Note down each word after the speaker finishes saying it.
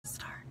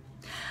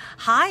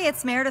Hi,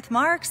 it's Meredith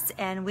Marks,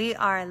 and we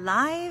are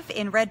live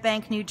in Red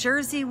Bank, New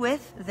Jersey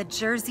with the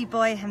Jersey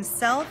boy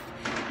himself,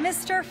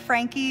 Mr.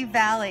 Frankie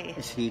Valli.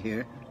 Is he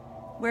here?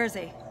 Where is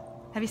he?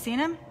 Have you seen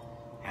him?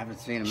 Haven't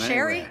seen him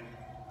Sherry? anywhere.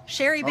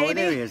 Sherry, baby? Oh,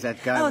 there he is,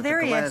 that guy with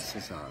there the he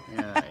glasses is. on.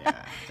 Yeah,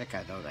 I think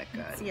I know that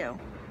guy. It's you.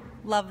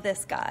 Love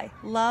this guy.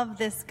 Love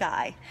this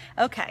guy.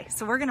 Okay,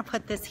 so we're gonna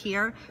put this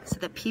here so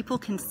that people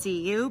can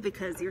see you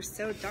because you're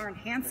so darn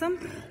handsome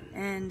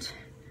and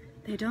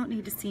they don't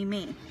need to see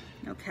me.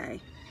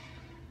 Okay.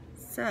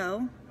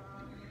 So,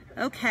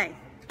 okay.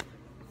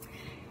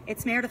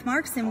 It's Meredith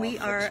Marks, and we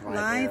are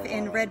live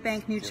in Red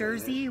Bank, New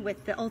Jersey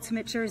with the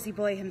ultimate Jersey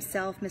boy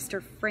himself,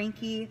 Mr.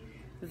 Frankie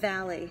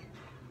Valli.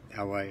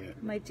 How are you?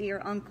 My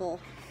dear uncle.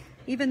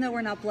 Even though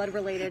we're not blood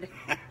related,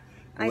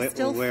 I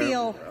still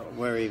feel...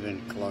 We're even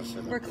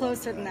closer. We're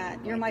closer than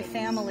that. You're my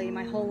family,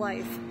 my whole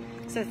life.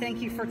 So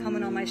thank you for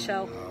coming on my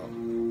show.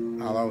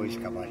 Oh, I'll always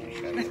come on your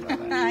show. You know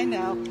that. I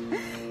know.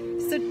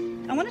 So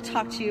I want to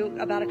talk to you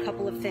about a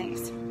couple of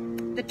things.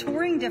 The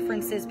touring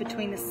differences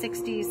between the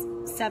 60s,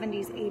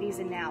 70s, 80s,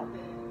 and now.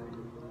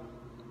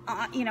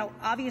 You know,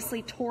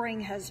 obviously touring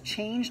has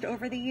changed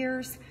over the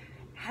years.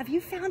 Have you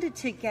found it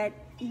to get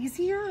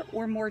easier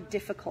or more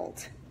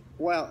difficult?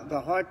 Well, the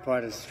hard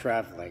part is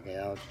traveling. You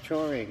know,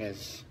 touring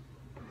is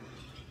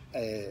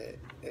a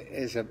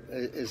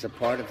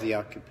part of the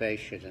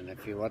occupation, and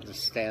if you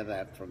understand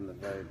that from the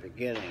very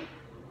beginning,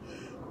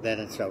 then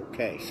it's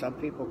okay. Some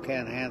people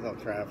can't handle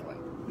traveling.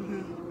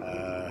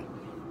 Mm-hmm.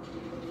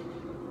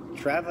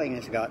 Traveling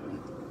has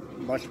gotten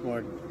much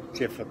more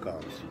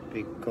difficult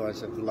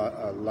because of a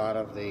lot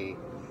of the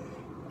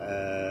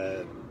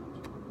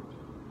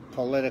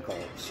political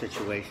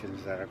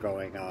situations that are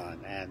going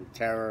on, and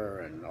terror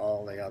and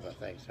all the other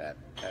things that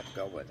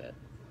go with it.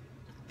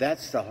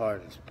 That's the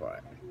hardest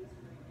part.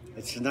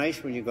 It's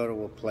nice when you go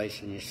to a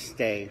place and you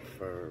stay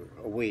for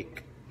a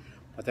week,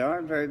 but there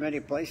aren't very many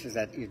places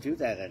that you do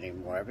that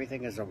anymore.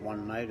 Everything is a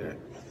one-nighter.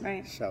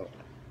 Right. So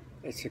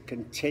it's a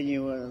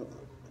continual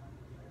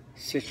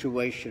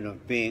situation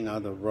of being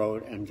on the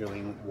road and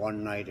doing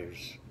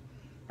one-nighters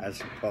as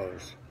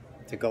opposed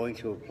to going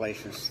to a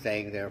place and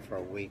staying there for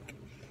a week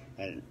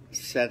and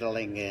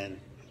settling in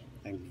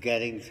and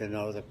getting to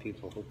know the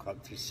people who come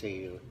to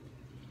see you,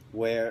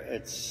 where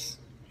it's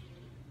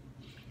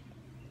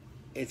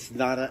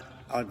not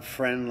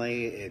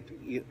unfriendly.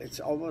 It's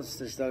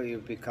almost as though you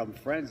become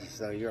friends, as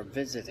though you're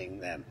visiting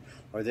them,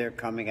 or they're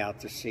coming out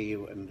to see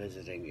you and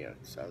visiting you.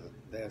 So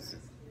there's a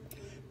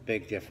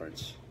big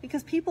difference.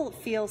 Because people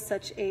feel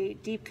such a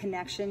deep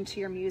connection to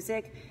your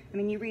music. I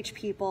mean, you reach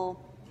people,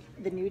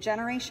 the new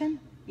generation,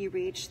 you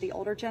reach the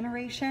older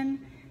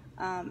generation,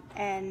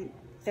 and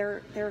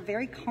they're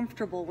very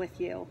comfortable with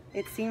you.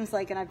 It seems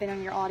like, and I've been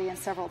in your audience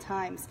several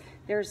times,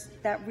 there's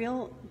that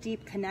real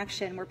deep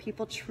connection where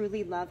people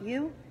truly love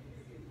you.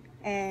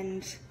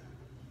 And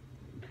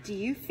do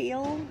you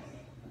feel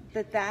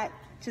that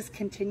just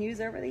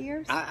continues over the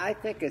years? I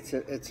think it's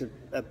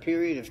a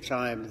period of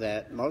time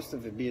that most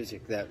of the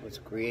music that was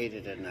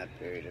created in that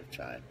period of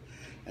time,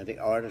 and the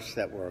artists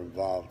that were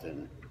involved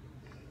in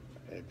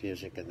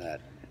music in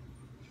that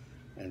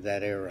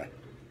era,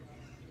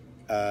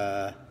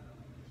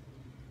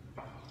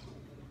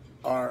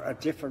 are a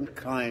different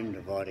kind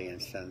of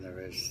audience than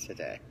there is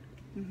today.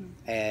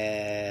 Mm-hmm.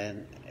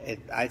 And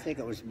I think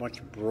it was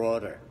much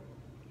broader.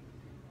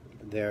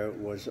 There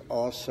was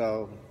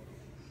also,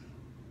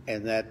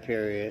 in that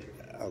period,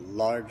 a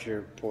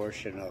larger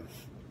portion of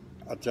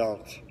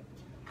adults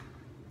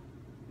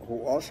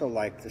who also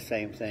liked the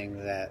same thing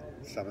that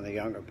some of the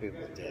younger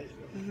people did.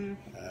 Mm-hmm.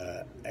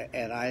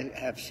 And I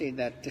have seen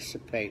that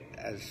dissipate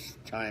as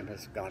time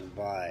has gone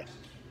by.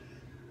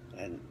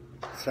 And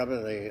some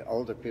of the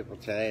older people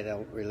today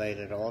don't relate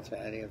at all to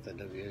any of the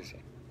new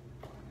music.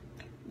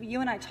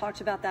 You and I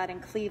talked about that in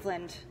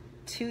Cleveland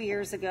 2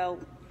 years ago.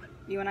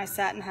 You and I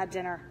sat and had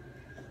dinner.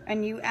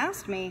 And you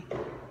asked me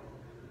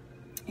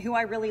who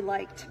I really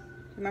liked.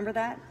 Remember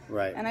that?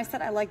 Right. And I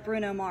said I like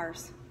Bruno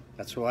Mars.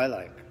 That's who I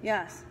like.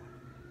 Yes,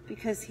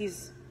 because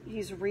he's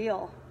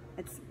real.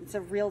 It's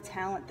a real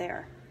talent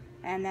there.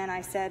 And then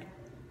I said,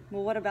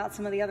 well, what about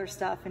some of the other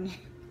stuff? And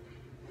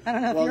I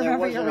don't know if you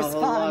remember your response. Well, there wasn't a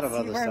whole lot of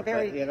other stuff.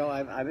 Very... But, you know,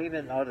 I'm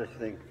even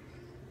noticing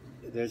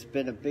there's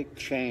been a big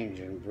change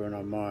in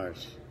Bruno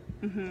Mars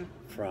mm-hmm.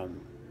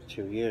 from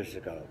 2 years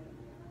ago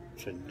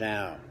to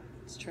now.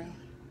 It's true.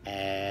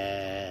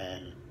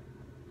 And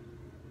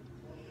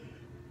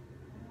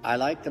I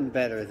liked him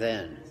better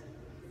then.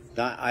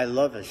 I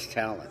love his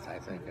talent. I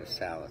think his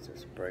talent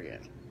is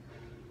brilliant.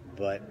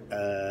 But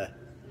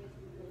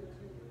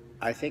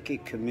I think he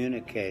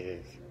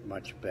communicated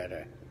much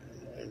better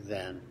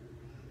then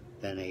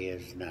than he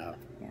is now.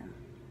 Yeah.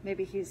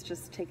 Maybe he's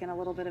just taken a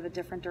little bit of a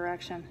different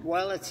direction.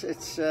 Well,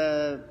 it's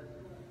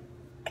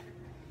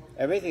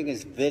everything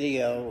is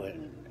video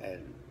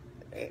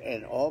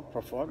and all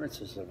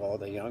performances of all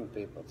the young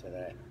people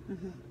today.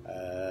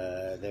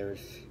 Mm-hmm.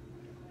 There's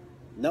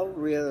no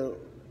real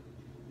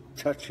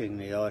touching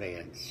the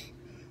audience,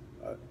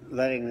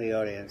 letting the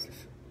audience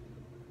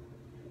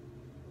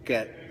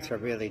get to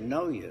really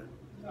know you.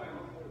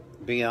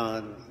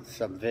 beyond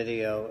some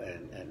video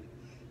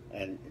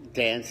and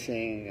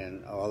dancing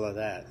and all of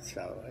that.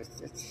 So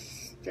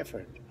it's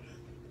different.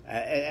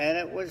 And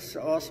it was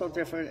also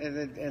different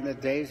in the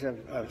days of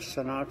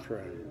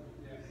Sinatra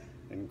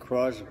and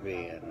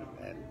Crosby and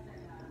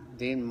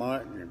Dean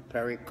Martin and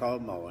Perry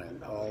Como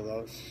and all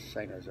those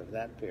singers of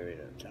that period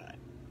of time.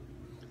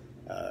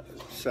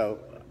 So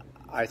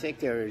I think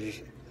there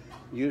is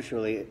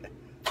usually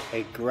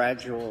a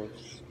gradual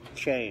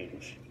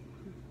change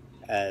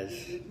as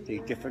the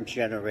different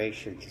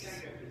generations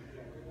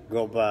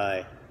go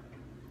by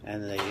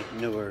and the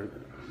newer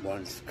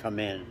ones come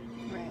in.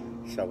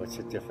 Right. So it's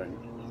a different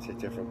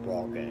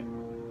ball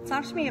game.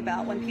 Talk to me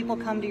about when people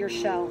come to your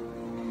show.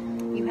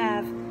 You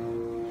have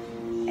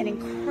an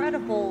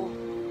incredible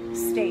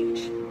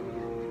stage,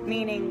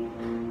 meaning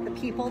the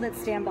people that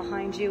stand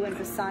behind you and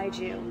beside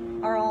you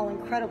are all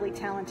incredibly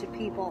talented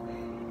people.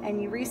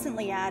 And you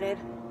recently added,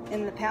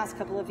 in the past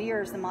couple of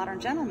years, the Modern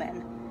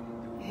Gentlemen,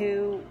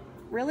 who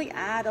really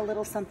add a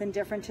little something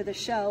different to the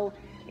show.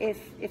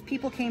 If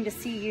people came to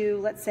see you,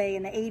 let's say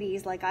in the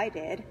 80s, like I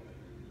did,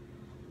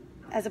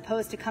 as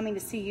opposed to coming to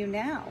see you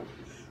now,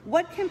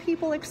 what can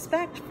people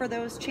expect for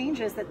those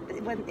changes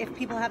if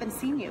people haven't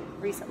seen you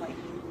recently?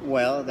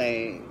 Well,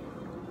 they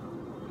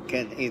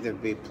can either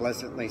be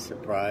pleasantly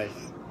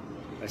surprised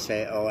or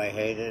say, oh, I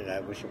hate it, I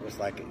wish it was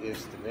like it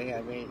used to be.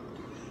 I mean,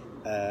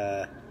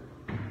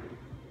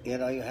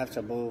 you have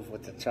to move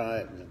with the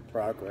time. The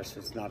progress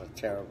is not a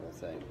terrible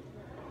thing.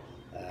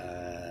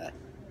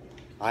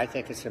 I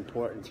think it's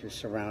important to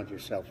surround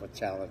yourself with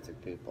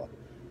talented people.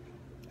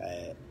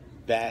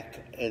 Back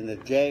in the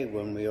day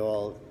when we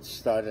all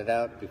started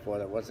out, before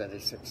there was any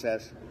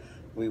success,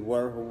 we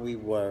were who we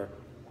were,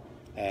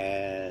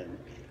 and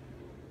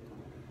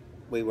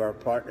we were a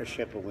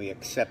partnership, and we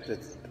accepted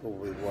who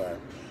we were,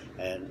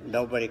 and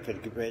nobody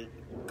could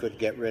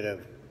get rid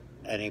of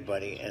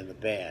anybody in the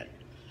band.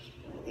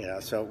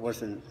 So it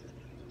wasn't.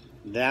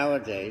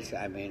 Nowadays,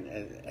 I mean,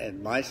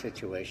 in my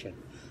situation,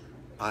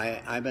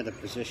 I'm in a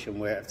position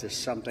where if there's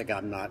something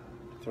I'm not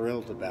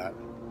thrilled about,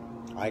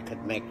 I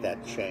could make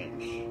that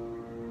change.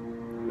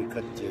 We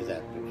couldn't do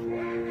that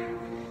before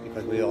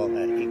because we all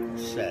had equal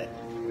say.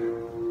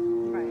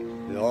 Right.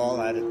 We all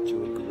had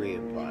to agree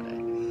upon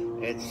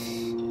it.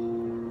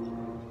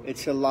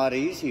 It's a lot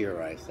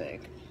easier, I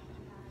think,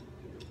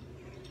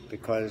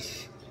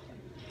 because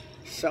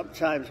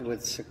sometimes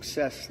with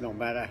success, no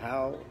matter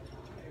how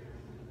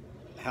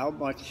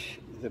much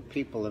the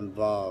people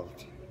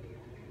involved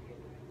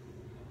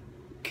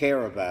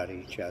care about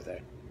each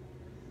other,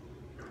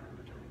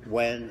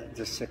 when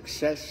the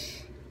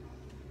success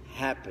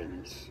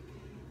happens,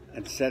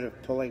 instead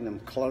of pulling them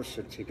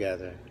closer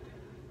together,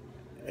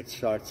 it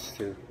starts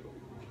to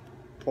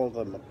pull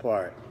them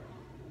apart.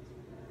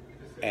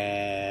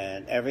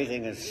 And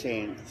everything is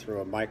seen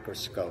through a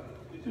microscope.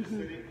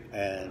 Mm-hmm.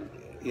 And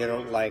you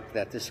don't like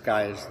that this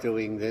guy is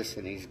doing this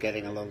and he's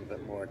getting a little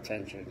bit more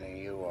attention than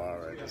you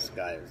are, or this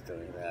guy is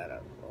doing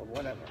that, or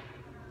whatever.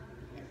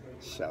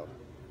 So.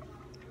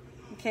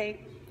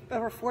 Okay,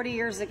 over 40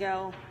 years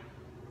ago,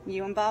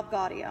 you and Bob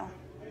Gaudio,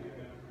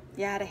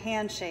 you had a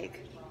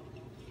handshake.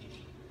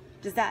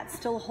 Does that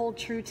still hold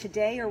true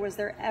today, or was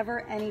there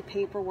ever any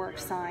paperwork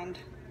signed?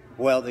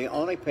 Well, the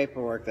only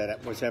paperwork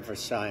that was ever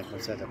signed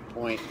was at a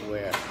point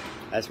where,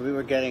 as we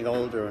were getting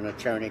older, an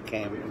attorney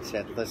came and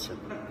said, listen,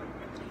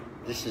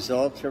 this is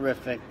all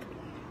terrific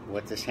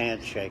with this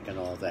handshake and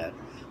all that,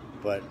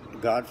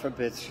 but God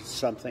forbid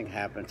something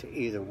happen to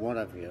either one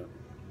of you.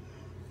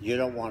 You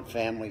don't want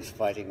families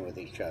fighting with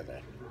each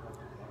other.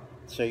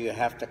 So you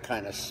have to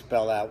kind of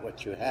spell out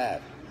what you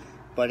have.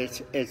 But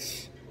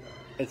it's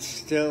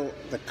still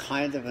the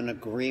kind of an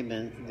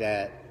agreement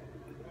that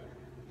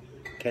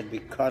can be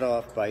cut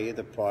off by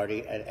either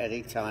party at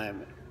any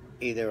time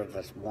either of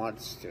us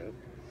wants to.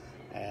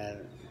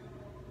 And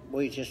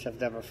we just have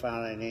never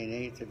found any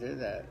need to do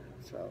that.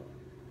 So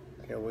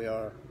here we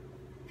are.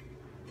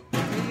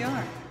 Here you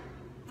are.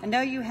 I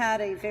know you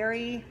had a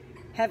very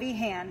heavy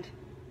hand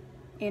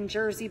in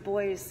Jersey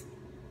Boys,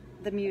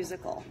 the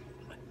musical.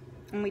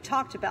 And we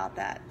talked about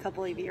that a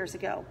couple of years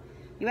ago.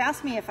 You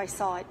asked me if I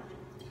saw it.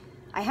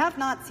 I have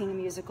not seen the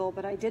musical,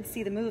 but I did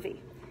see the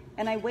movie.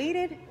 And I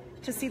waited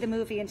to see the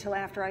movie until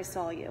after I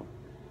saw you,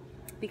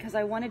 because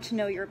I wanted to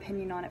know your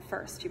opinion on it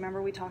first. Do you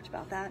remember we talked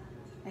about that?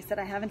 I said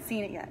I haven't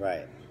seen it yet.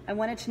 Right. I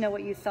wanted to know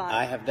what you thought.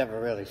 I have never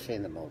really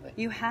seen the movie.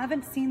 You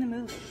haven't seen the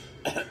movie?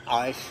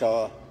 I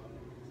saw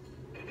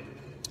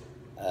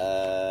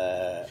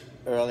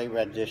early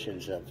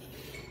renditions of,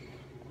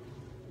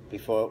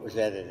 before it was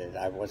edited.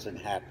 I wasn't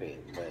happy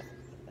with.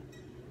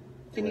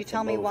 Can you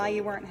tell me why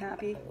you weren't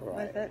happy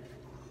with it?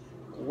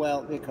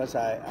 Well, because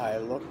I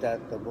looked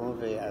at the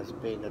movie as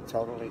being a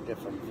totally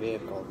different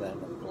vehicle than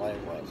the play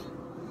was.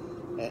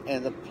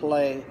 And the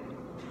play,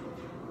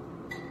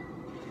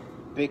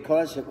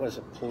 because it was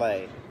a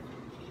play,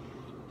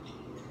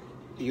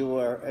 you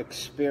were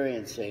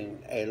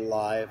experiencing a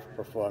live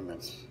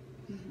performance.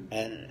 Mm-hmm.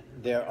 And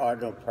there are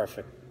no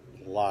perfect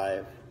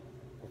live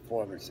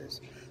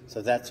performances.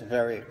 So that's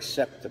very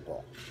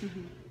acceptable.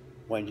 Mm-hmm.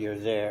 when you're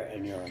there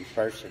and you're in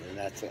person, and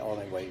that's the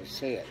only way you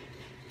see it.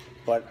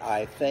 But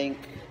I think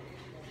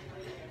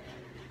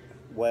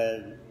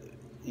when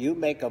you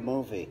make a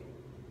movie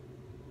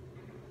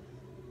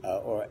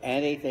or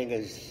anything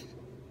is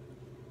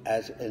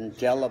as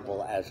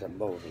indelible as a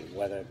movie,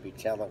 whether it be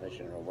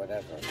television or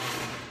whatever,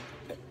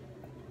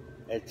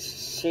 it's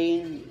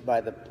seen by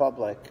the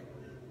public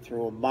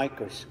through a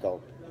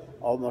microscope,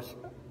 almost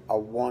a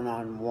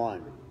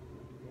one-on-one.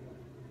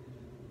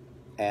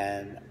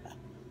 And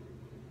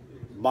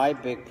my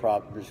big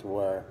problems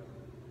were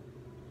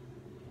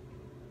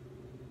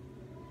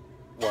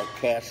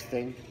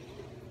casting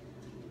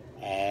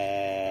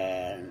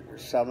and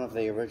some of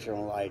the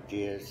original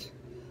ideas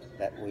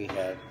that we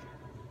had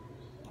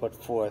put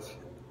forth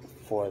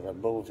for the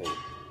movie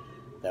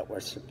that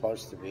were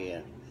supposed to be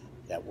in,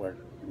 that were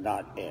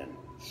not in.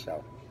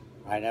 So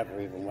I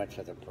never even went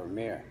to the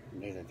premiere,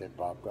 neither did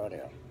Bob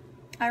Gaudio.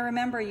 I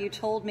remember you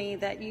told me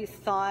that you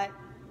thought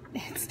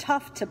it's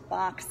tough to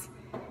box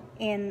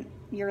in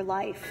your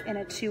life in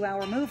a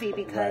 2-hour movie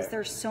because Right.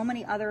 there's so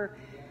many other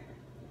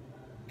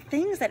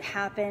things that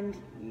happened.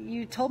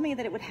 You told me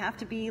that it would have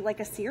to be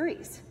like a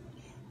series.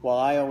 Well,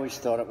 I always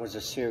thought it was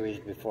a series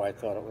before I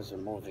thought it was a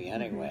movie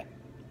anyway.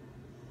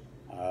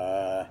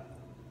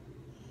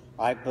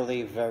 I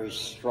believe very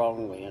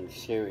strongly in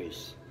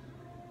series.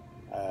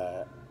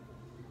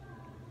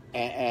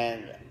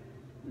 And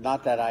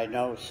not that I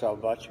know so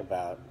much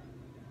about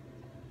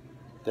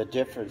the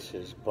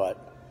differences,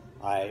 but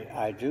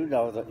I do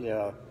know that,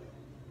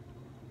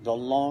 the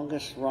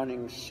longest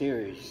running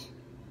series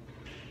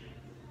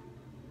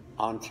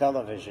on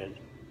television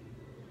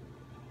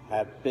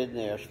have been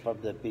there from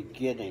the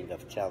beginning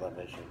of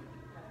television.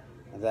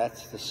 And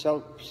that's the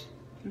soaps.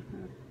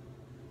 Mm-hmm.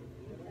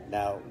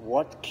 Now,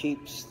 what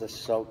keeps the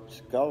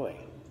soaps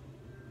going?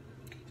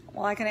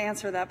 Well, I can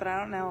answer that, but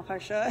I don't know if I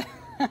should.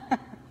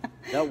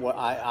 No, what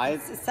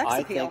It's a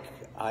sex appeal.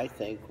 I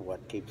think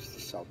what keeps the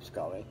soaps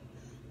going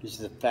is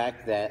the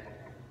fact that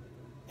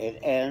it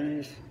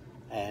ends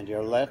and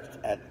you're left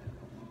at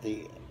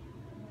the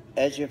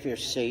edge of your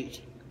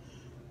seat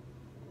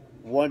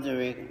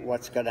wondering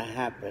what's going to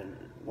happen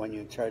when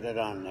you turn it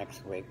on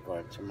next week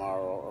or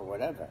tomorrow or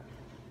whatever.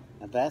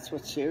 And that's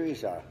what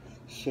series are.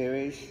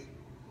 Series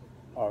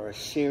are a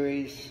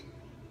series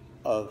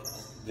of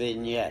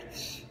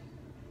vignettes.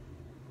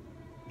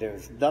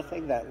 There's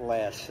nothing that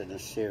lasts in a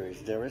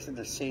series. There isn't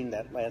a scene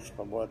that lasts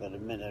for more than a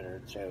minute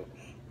or two,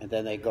 and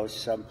then they go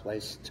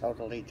someplace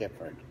totally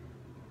different.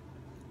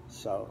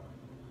 So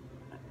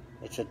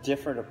it's a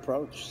different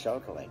approach,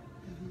 totally.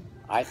 Mm-hmm.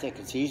 I think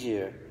it's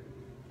easier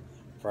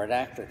for an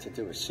actor to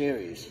do a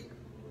series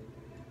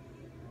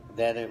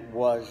than it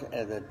was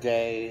in the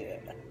day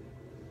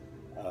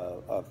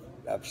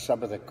of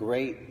some of the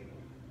great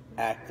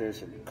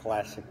actors in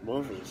classic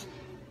movies,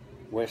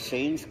 where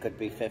scenes could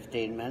be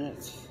 15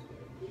 minutes.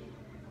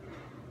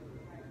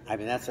 I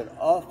mean, that's an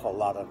awful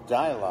lot of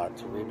dialogue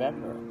to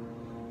remember.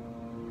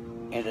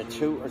 In a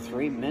 2 or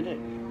 3 minute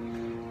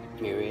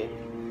period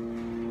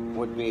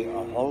would be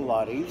a whole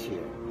lot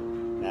easier.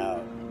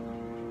 Now,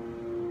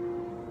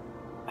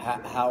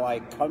 how I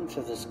come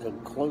to this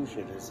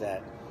conclusion is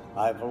that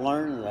I've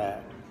learned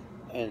that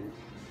in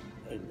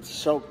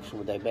soaps,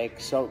 when they make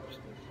soaps,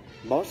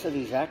 most of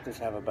these actors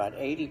have about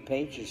 80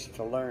 pages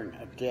to learn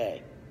a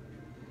day.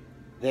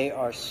 They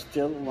are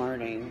still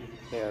learning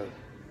their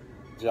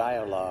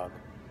dialogue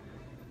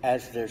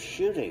as they're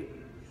shooting.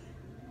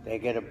 They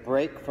get a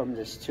break from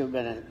this 2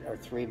 minute or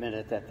 3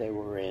 minute that they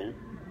were in,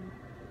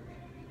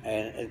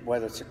 and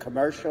whether it's a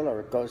commercial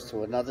or it goes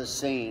to another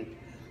scene,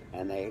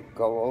 and they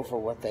go over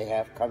what they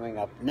have coming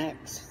up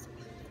next.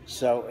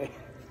 So,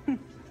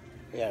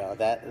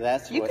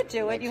 that's you what could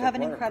do it. You have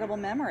an incredible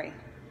memory.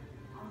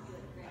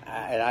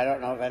 And I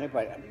don't know of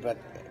anybody, but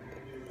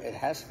it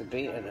has to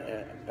be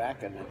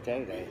back in the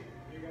day.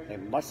 They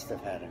must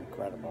have had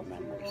incredible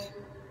memories.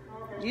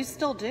 You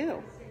still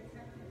do.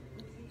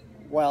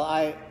 Well,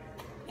 I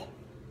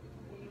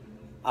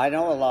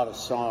know a lot of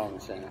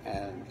songs,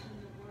 and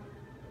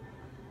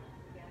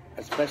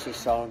especially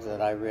songs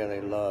that I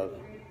really love.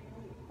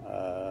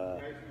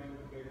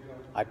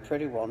 I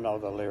pretty well know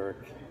the lyric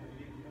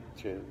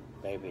to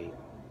maybe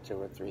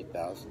 2,000 or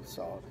 3,000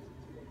 songs.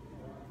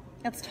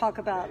 Let's talk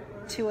about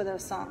 2 of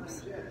those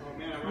songs.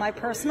 My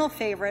personal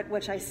favorite,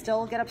 which I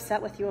still get upset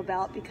with you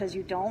about because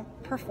you don't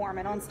perform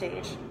it on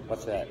stage.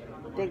 What's that?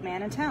 Big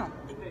Man in Town.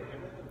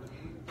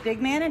 Big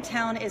Man in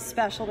Town is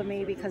special to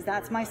me because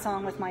that's my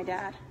song with my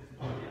dad.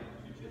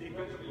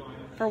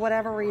 For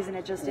whatever reason,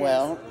 it just is.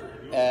 Well,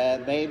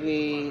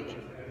 maybe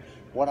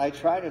what I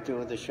try to do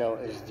with the show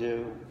is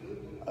do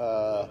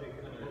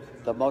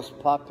the most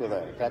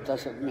popular. That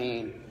doesn't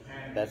mean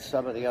that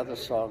some of the other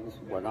songs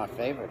were not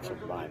favorites of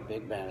mine.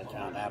 Big Man in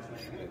Town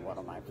happens to be one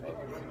of my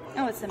favorites.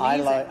 Oh, it's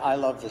amazing. I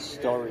love the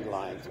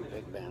storyline to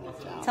Big Man in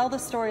Town. Tell the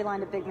storyline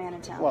to Big Man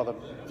in Town. Well,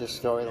 the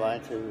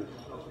storyline to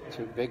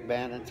Big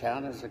Man in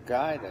Town is a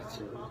guy that's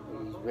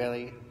he's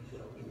really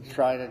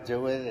trying to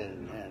do it,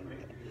 and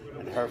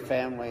her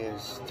family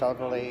is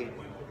totally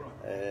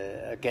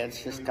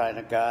against this kind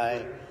of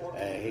guy.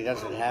 He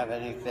doesn't have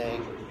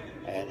anything,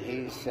 and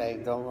he's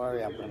saying, don't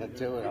worry, I'm going to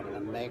do it. I'm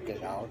going to make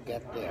it. I'll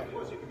get there.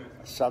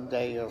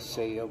 Someday you'll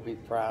see. You'll be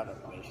proud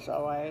of me.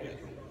 So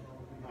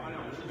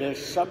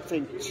there's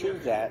something to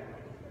that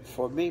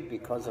for me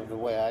because of the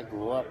way I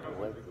grew up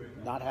with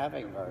not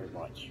having very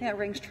much. Yeah, it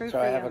rings true so for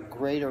I you. have a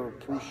greater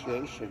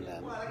appreciation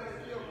than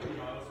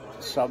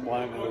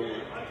someone who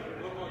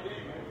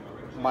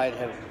might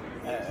have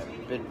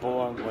been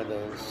born with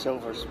a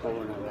silver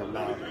spoon in their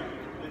mouth.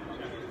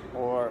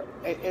 Or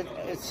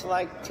it's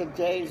like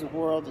today's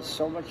world is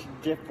so much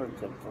different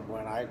than from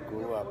when I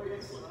grew up.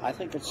 I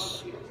think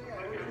it's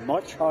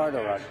much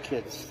harder on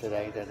kids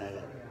today than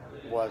it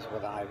was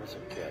when I was a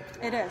kid.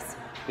 It is.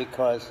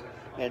 Because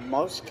in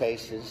most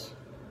cases,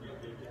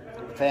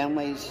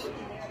 families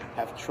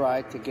have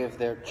tried to give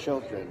their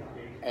children,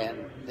 and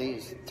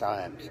these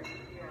times,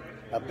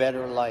 a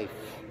better life,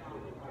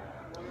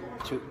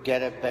 to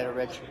get a better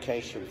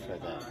education for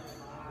them.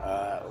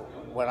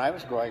 When I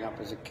was growing up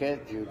as a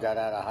kid, you got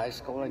out of high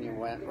school and you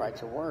went right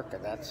to work,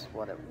 and that's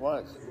what it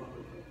was.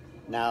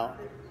 Now,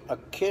 a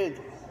kid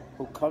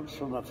who comes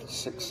from a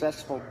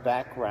successful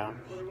background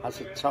has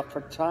a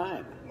tougher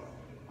time.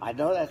 I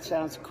know that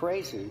sounds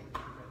crazy,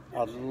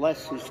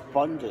 unless he's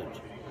funded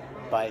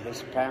by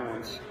his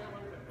parents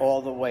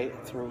all the way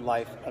through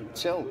life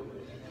until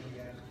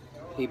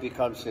he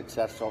becomes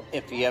successful,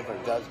 if he ever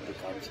does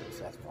become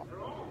successful.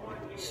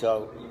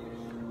 So,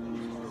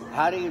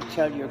 how do you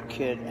tell your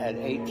kid at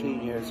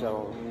 18 years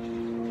old,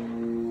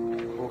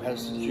 who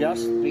has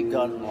just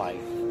begun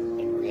life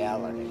in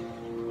reality,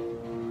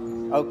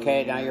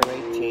 okay, now you're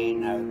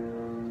 18, now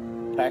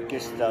pack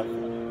your stuff,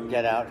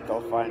 get out,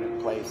 go find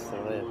a place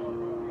to live.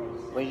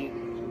 Well,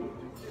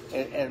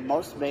 in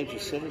most major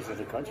cities of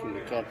the country,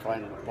 you can't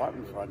find an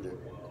apartment for under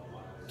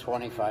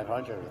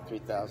 $2,500 or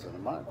 $3,000 a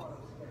month.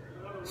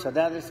 So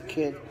now this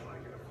kid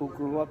who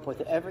grew up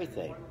with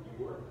everything,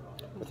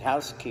 with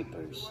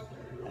housekeepers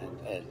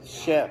and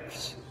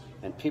chefs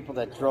and people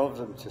that drove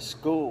them to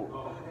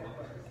school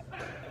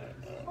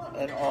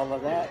and all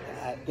of that,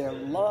 they're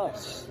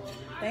lost.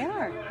 They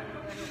are.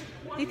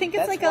 Do you think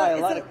it's That's like why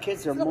a lot of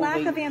kids are moving? A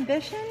lack of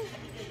ambition?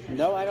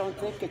 No, I don't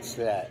think it's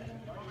that.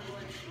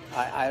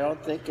 I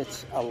don't think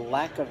it's a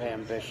lack of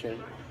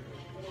ambition.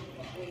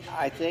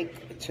 I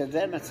think to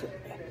them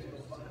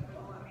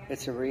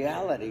it's a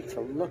reality to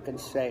look and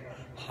say,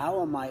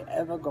 how am I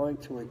ever going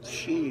to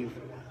achieve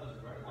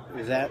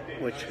that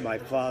which my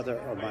father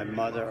or my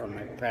mother or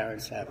my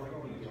parents have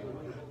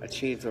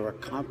achieved or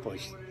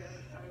accomplished?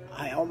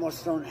 I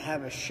almost don't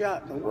have a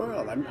shot in the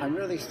world. I'm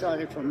really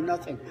starting from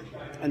nothing.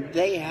 And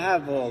they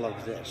have all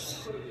of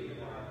this.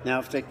 Now,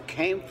 if they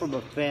came from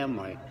a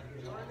family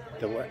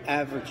that were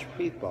average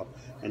people,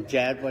 and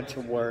Dad went to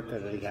work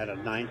and he had a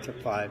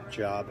 9-to-5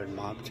 job, and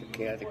Mom took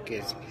care of the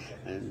kids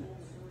and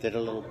did a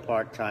little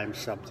part-time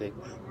something,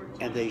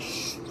 and they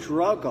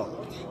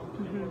struggled,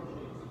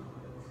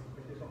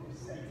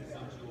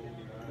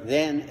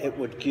 then it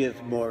would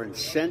give more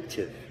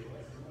incentive,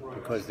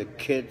 because the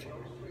kid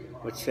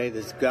would say,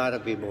 there's got to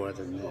be more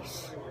than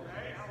this,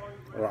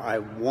 or I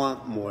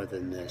want more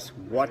than this.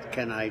 What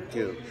can I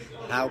do?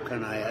 How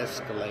can I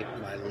escalate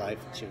my life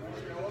to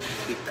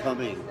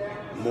becoming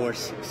more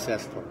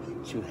successful,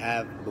 to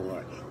have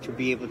more, to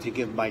be able to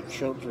give my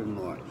children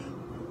more?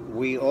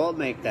 We all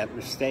make that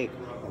mistake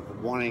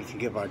of wanting to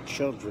give our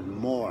children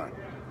more.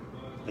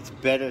 It's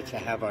better to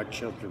have our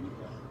children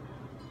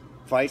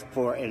fight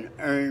for and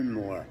earn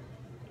more.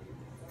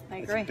 I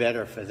agree. It's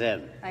better for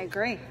them. I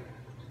agree.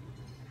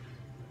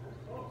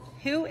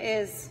 Who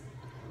is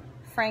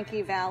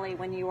Frankie Valli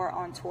when you are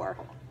on tour?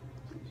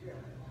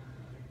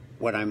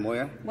 When I'm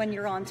where? When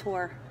you're on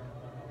tour.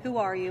 Who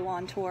are you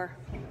on tour?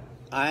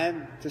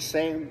 I'm the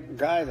same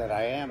guy that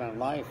I am in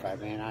life. I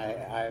mean,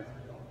 I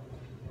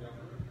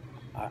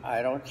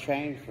don't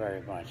change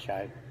very much.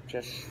 I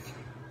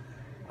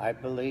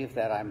believe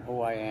that I'm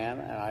who I am,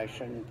 and I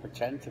shouldn't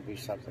pretend to be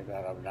something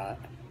that I'm not,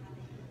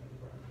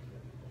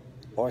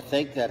 or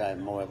think that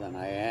I'm more than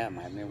I am.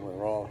 I mean,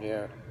 we're all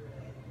here,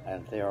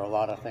 and there are a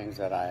lot of things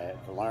that I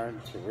have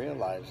learned to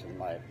realize in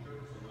life.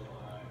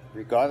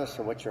 Regardless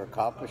of what your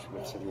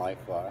accomplishments in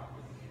life are,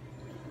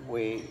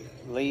 we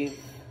leave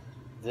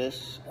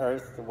this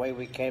earth the way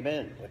we came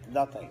in, with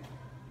nothing.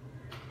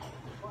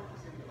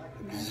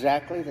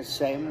 Exactly the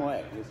same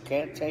way. You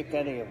can't take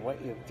any of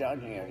what you've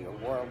done here, your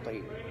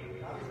worldly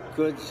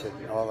goods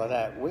and all of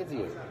that, with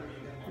you.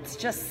 It's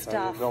just So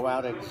stuff. you go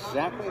out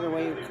exactly the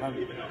way you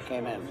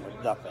came in,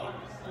 with nothing.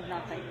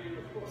 Nothing.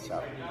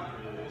 So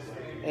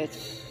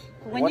it's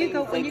When what you do go-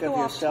 you when think you of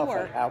go off yourself, tour-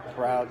 and how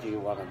proud do you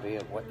want to be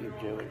of what you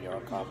do and your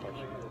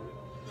accomplishment?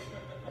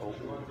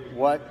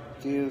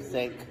 What do you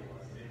think,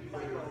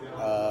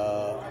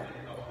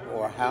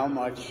 or how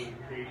much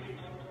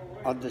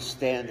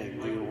understanding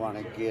do you want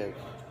to give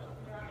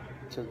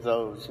to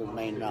those who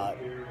may not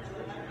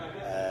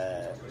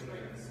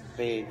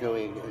be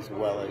doing as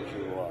well as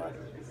you are?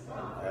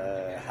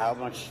 How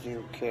much do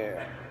you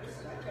care?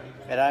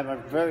 And I'm a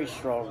very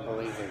strong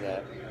believer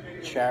that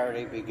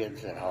charity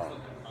begins at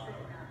home.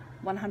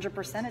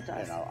 100% it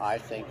does. You know, I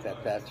think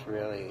that that's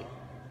really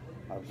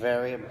a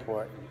very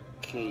important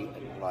key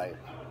in life,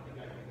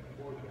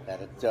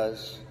 that it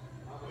does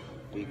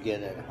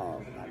begin at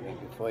home. I mean,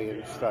 before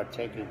you start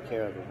taking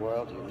care of the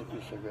world,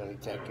 you should really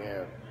take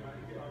care of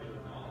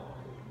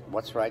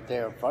what's right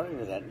there in front of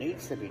you that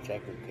needs to be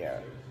taken care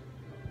of.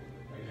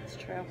 It's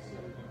true.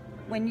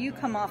 When you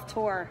come off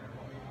tour,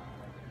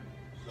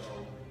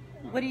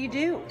 what do you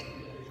do?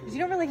 Because you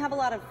don't really have a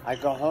lot of I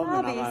go home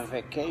hobbies. and I'm on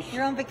vacation.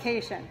 You're on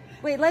vacation.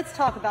 Wait, let's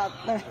talk about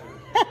the...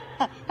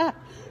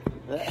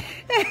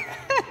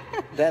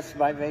 That's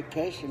my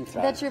vacation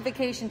time. That's your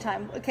vacation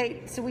time.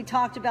 Okay, so we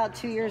talked about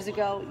 2 years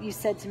ago. You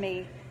said to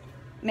me,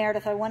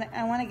 Meredith, I want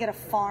to get a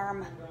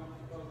farm.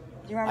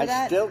 Do you remember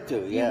that? I still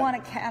do, yeah. You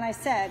want and I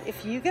said,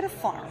 if you get a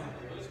farm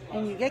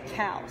and you get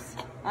cows,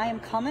 I am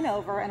coming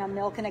over and I'm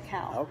milking a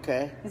cow.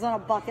 Okay. It's on a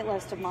bucket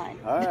list of mine.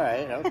 All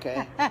right,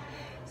 okay.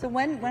 So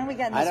when we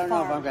get in this I don't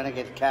know if farm, I'm going to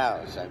get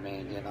cows. I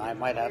mean, you know, I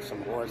might have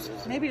some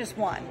horses. maybe just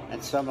one.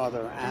 And some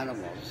other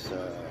animals.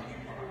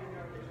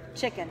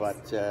 Chickens.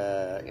 But,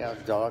 you know,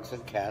 dogs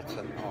and cats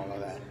and all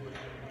of that.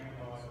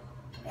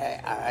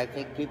 I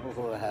think people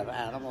who have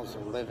animals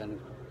who live in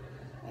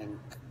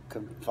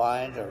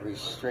confined or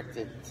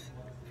restricted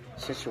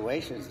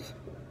situations,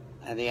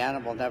 and the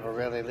animal never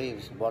really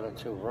leaves 1 or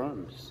 2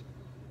 rooms.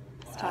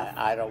 It's tough.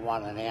 I don't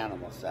want any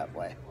animals that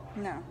way.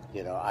 No.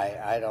 You know,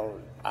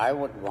 I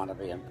wouldn't want to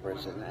be in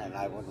prison, and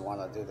I wouldn't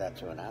want to do that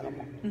to an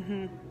animal.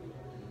 Mm-hmm.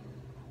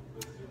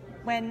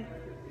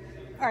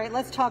 All right,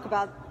 let's talk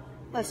about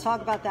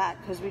that,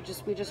 because we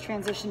just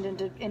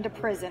transitioned into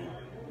prison.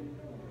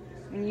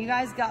 When you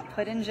guys got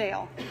put in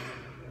jail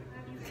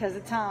because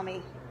of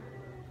Tommy,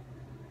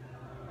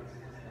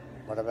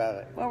 What about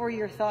it? what were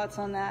your thoughts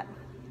on that?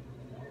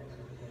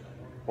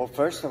 Well,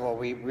 first of all,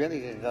 we really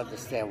didn't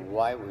understand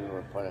why we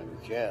were put in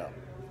jail,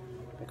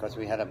 because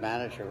we had a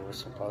manager who was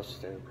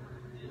supposed to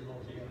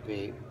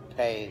be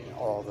paying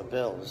all the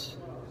bills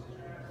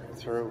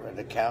through an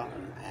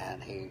accountant,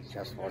 and he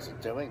just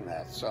wasn't doing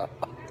that. So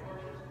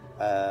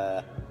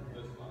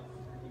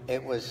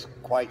it was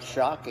quite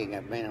shocking. I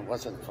mean, it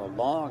wasn't for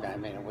long. I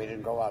mean, we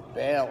didn't go on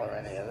bail or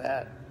any of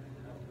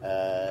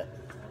that.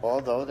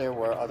 Although there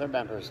were other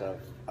members of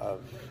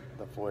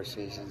the Four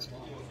Seasons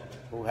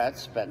who had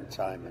spent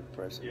time in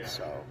prison,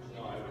 so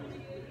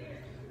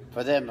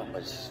for them it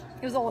was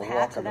old a hat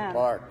walk to in the them.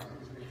 park.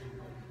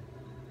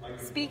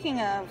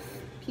 Speaking of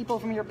people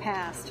from your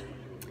past,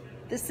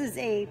 this is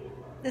a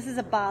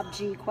Bob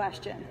G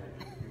question.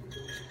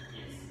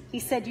 He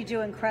said you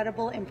do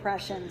incredible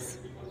impressions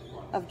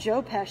of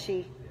Joe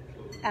Pesci,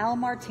 Al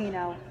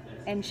Martino,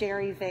 and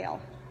Jerry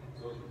Vale.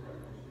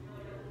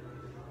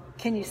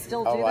 Can you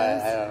still do those?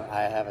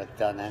 I haven't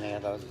done any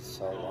of those in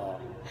so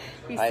long.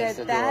 He I used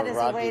said to that do is a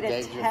a way Rodney to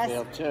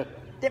Dangerfield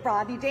test too.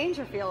 Rodney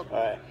Dangerfield.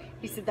 Right.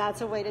 He said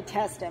that's a way to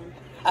test him.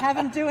 Have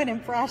him do an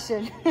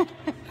impression.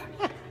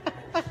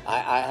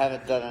 I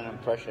haven't done an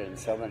impression in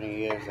so many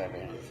years. I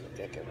mean, it's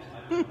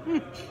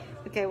ridiculous.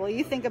 Okay, well,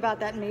 you think about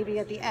that maybe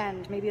at the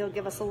end. Maybe you'll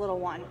give us a little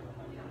one.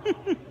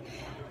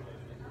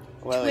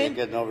 Well, you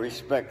get no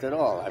respect at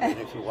all. I mean,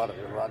 if you want to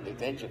be Rodney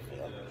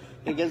Dangerfield,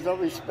 he gets no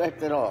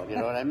respect at all. You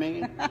know what I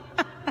mean?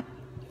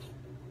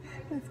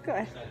 That's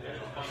good.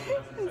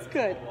 That's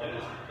good.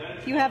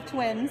 You have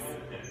twins.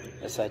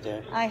 Yes, I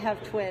do. I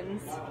have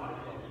twins.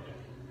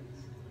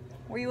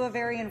 Were you a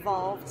very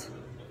involved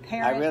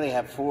parent? I really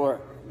have 4.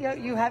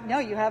 You have 4.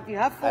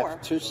 I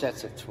have 2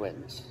 sets of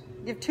twins.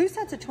 You have 2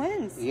 sets of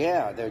twins.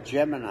 Yeah, they're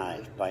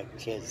Gemini by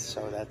kids,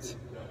 so that's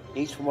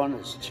each one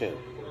is 2. You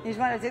just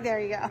want to do. There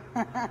you go.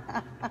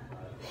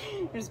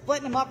 You're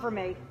splitting them up for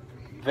me.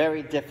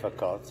 Very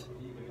difficult.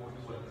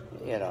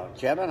 You know,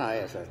 Gemini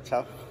is a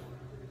tough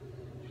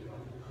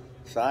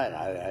sign.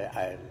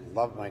 I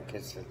love my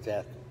kids to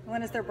death.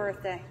 When is their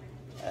birthday?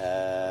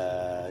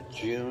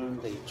 June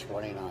the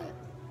 29th.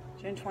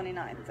 June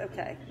 29th.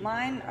 Okay.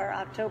 Mine are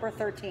October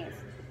 13th.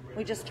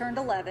 We just turned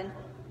 11.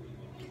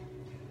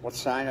 What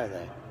sign are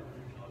they?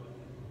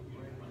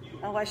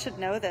 Oh, I should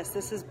know this.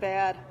 This is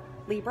bad.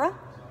 Libra?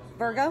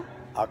 Virgo?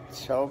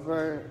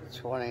 October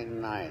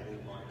 29th.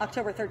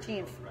 October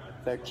 13th.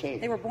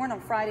 13th. They were born on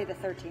Friday the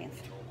 13th.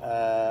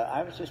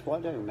 I was just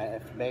wondering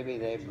if maybe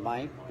they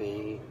might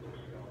be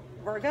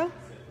Virgo?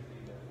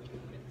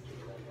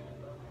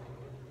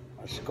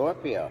 a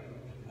Scorpio.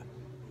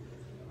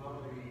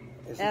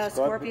 Is it No,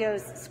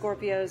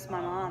 Scorpio's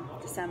my mom,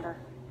 December.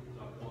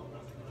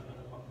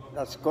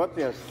 No,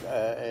 Scorpio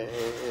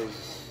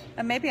is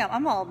And maybe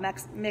I'm all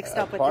mixed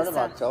up with part this of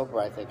October,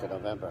 I think, in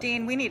November.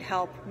 Dean, we need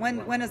help.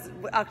 When is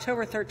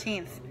October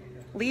 13th?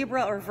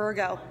 Libra or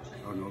Virgo?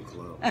 Oh, no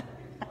clue.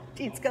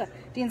 Dean's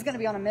gonna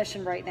be on a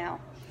mission right now.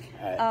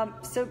 Right.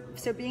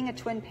 So being a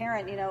twin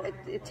parent, you know,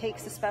 it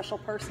takes a special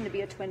person to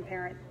be a twin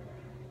parent.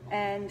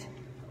 And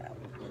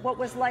what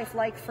was life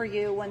like for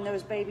you when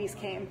those babies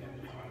came?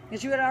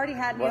 Because you had already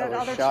had Well, it was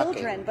other shocking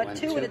children, but when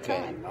 2 at a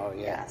came. time. Oh,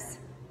 yeah. Yes.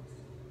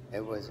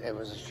 It was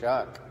a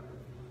shock.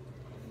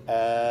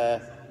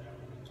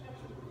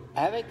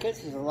 Having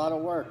kids is a lot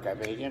of work. I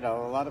mean, you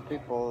know, a lot of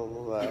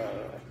people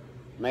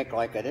make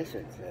like it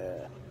isn't.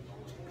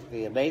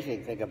 The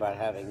amazing thing about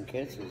having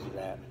kids is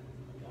that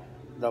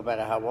no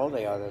matter how old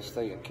they are, they're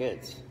still your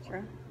kids.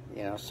 Sure.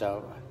 You know,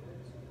 so,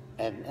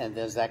 and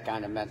there's that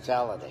kind of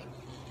mentality.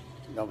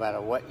 No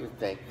matter what you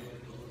think,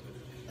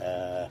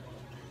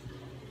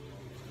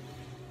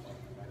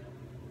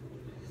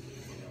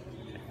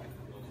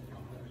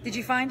 Did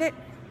you find it?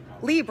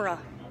 Libra.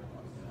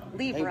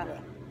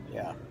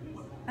 Yeah.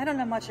 I don't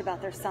know much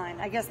about their sign.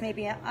 I guess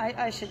maybe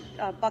I should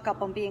buck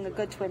up on being a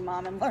good twin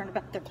mom and learn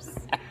about their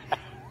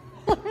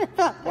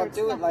Well,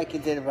 do it like you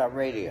did about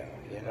radio.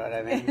 You know what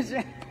I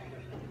mean?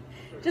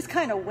 Just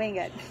kind of wing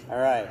it. All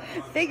right.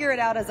 Figure it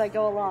out as I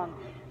go along.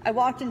 I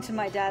walked into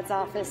my dad's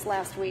office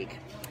last week,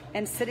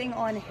 and sitting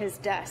on his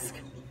desk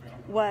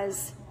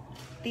was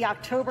the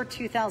October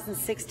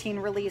 2016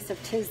 release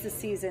of 'Tis the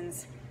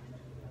Seasons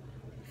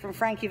from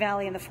Frankie,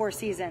 Valli and the Four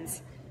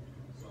Seasons.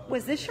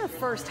 Was this your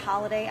first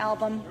holiday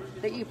album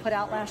that you put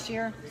out last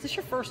year? Is this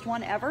your first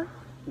one ever?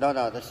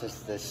 No, this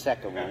is the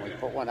second one. We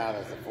put one out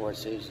as the Four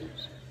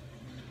Seasons.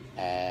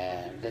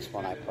 And this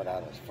one I put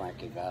out as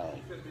Frankie,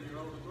 Valli.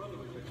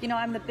 You know,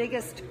 I'm the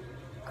biggest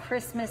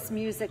Christmas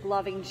music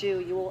loving Jew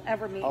you will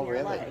ever meet in your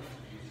really? life.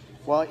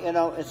 Well, you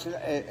know,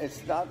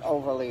 it's not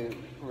overly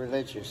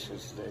religious.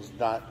 It's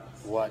not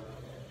what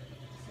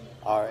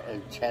our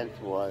intent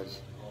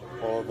was,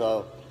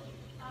 although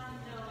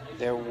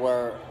there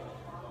were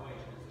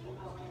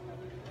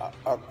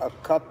a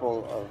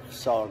couple of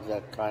songs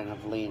that kind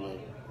of leaned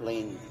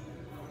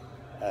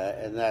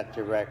in that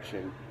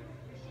direction,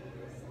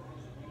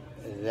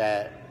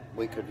 that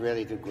we could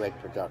really do great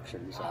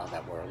productions on,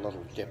 that were a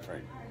little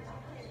different.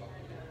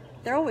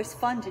 They're always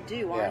fun to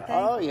do, aren't they?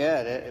 Oh,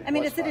 yeah. I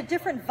mean, is it a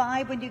different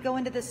vibe when you go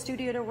into the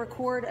studio to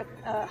record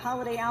a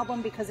holiday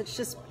album because it's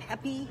just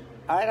peppy?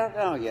 I don't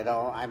know, you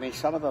know. I mean,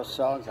 some of those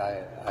songs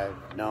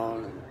I've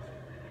known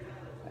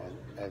and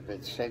I've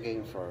been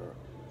singing for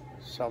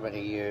so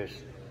many years.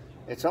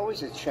 It's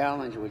always a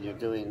challenge when you're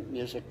doing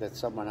music that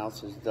someone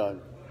else has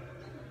done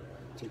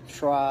to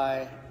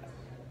try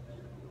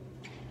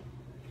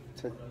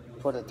to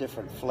put a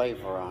different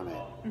flavor on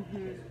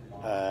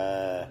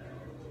it,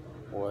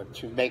 or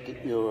to make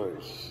it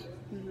yours.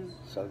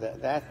 So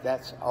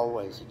that's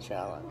always a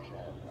challenge.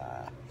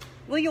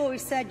 Well, you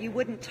always said you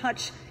wouldn't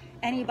touch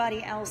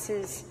anybody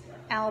else's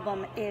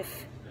album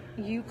if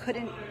you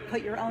couldn't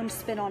put your own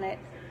spin on it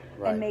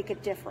and make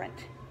it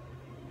different.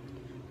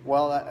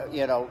 Well,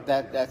 you know,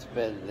 that's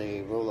been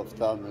the rule of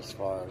thumb as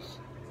far as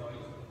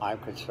I'm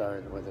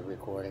concerned with the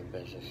recording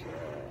business.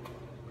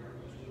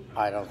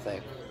 I don't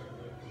think...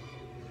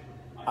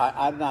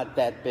 I'm not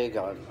that big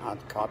on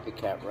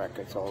copycat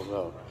records,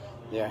 although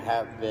there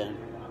have been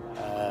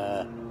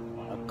a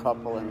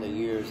couple in the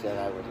years that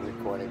I was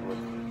recording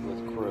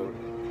with crew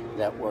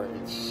that were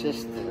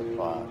insisted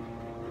upon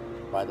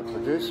by the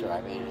producer.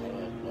 I mean,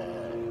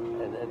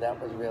 and that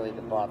was really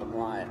the bottom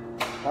line.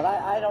 But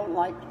I don't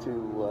like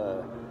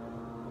to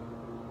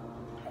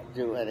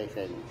do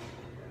anything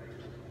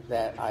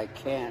that I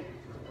can't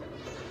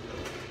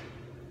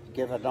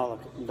give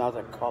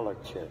another color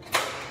to,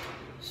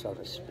 so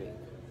to speak.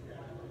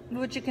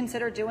 Would you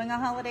consider doing a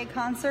holiday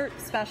concert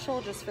special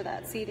just for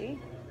that CD?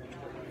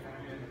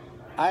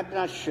 I'm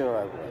not sure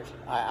I would.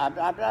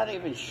 I'm not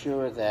even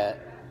sure that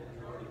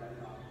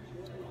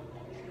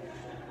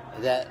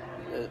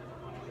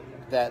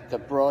the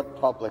broad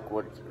public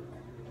would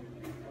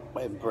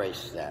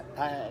embrace that.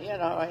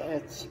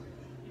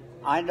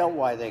 I know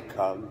why they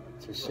come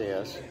to see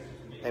us.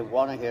 They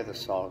want to hear the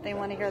song. They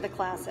want to hear the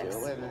classics.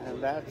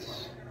 And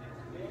that's,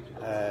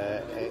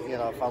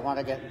 if I want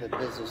to get in the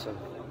business of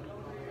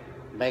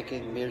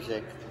making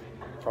music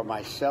for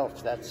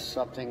myself, that's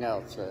something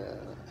else.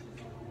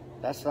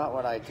 That's not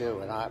what I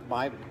do. And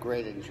my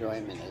great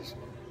enjoyment is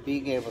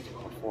being able to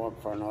perform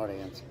for an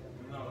audience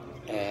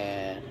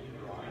and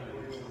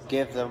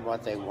give them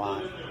what they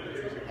want.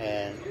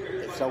 And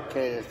it's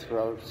okay to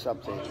throw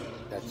something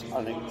that's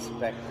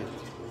unexpected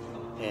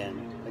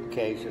in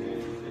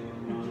occasionally,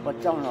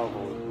 but don't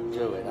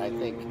overdo it.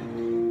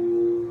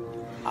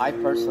 I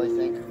personally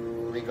think,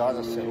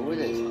 regardless of who it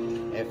is,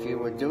 if you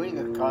were doing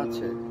a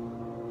concert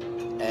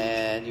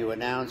and you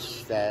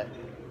announced that,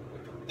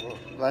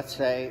 let's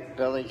say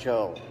Billy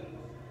Joel,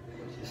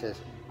 he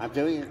says, I'm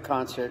doing a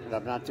concert and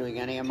I'm not doing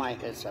any of my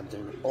hits, I'm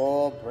doing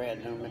all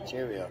brand new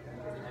material.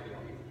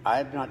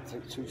 I'm not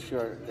too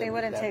sure. They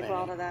wouldn't take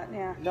well to that,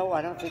 yeah. No,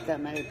 I don't think that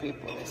many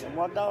people. They said,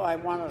 well, no, I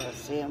wanted to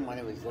see him when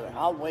he was doing it.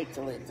 I'll wait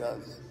till he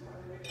does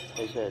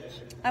his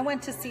hits. I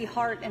went to see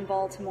Heart in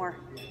Baltimore,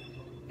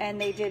 and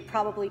they did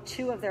probably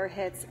 2 of their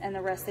hits, and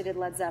the rest they did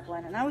Led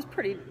Zeppelin, and I was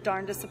pretty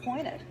darn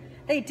disappointed.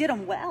 They did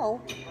them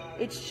well.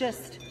 It's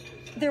just,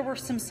 there were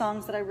some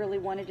songs that I really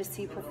wanted to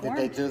see performed.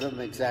 Did they do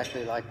them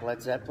exactly like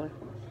Led Zeppelin?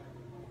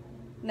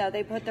 No,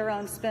 they put their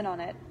own spin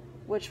on it,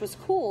 which was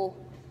cool,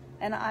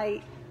 and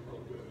I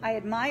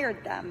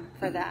admired them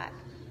for that.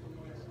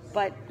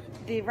 But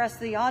the rest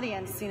of the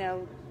audience,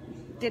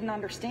 didn't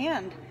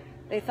understand.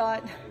 They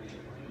thought,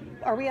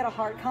 are we at a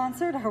Heart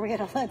concert or are we at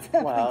a Led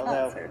Zeppelin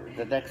concert?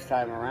 The next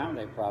time around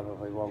they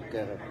probably won't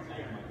get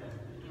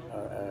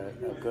a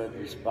good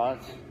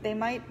response. They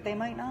might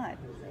not.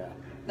 Yeah.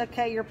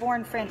 Okay, you're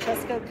born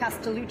Francesco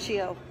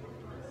Castelluccio.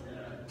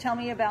 Tell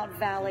me about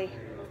Valli.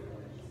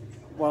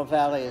 Well,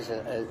 Valli is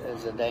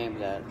a name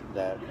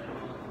that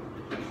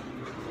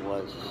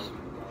was.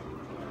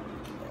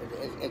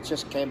 It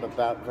just came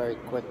about very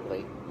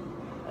quickly.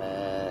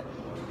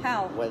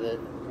 How?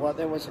 Well,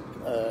 there was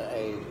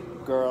a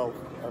girl,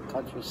 a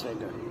country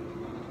singer,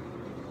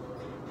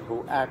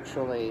 who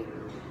actually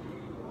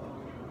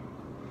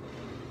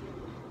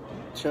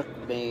took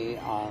me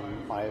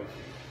on my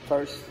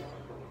first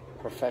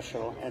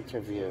professional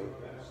interview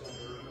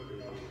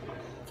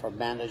for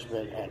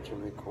management and to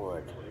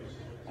record.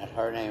 And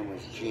her name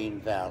was Jean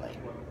Valli.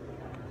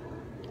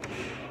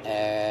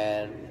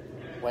 And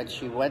when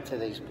she went to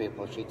these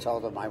people, she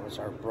told them I was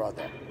her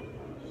brother.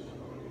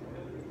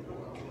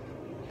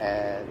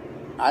 And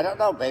I don't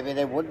know, maybe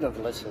they wouldn't have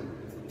listened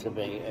to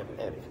me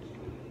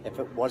if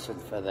it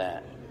wasn't for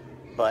that.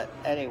 But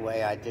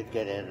anyway, I did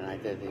get in and I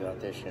did the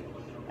audition.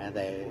 And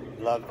they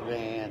loved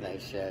me and they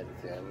said,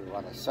 we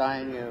want to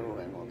sign you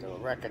and we'll do a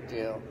record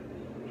deal.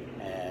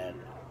 And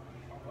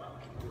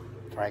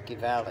Frankie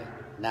Valli.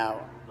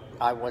 Now,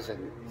 I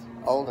wasn't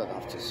old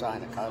enough to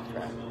sign a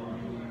contract.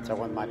 So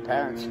when my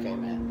parents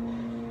came in,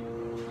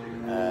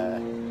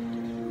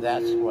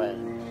 that's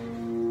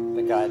when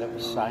the guy that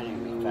was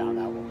signing me found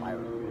out what my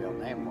real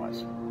name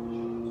was.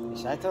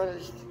 He said, I thought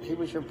he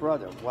was your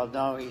brother. Well,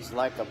 no, he's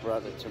like a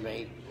brother to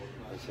me.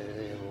 I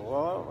said,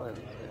 well,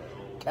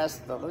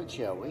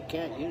 Castelluccio, we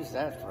can't use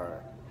that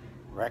for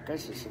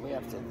records. He said, we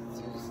have to,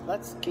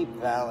 let's keep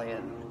Valli.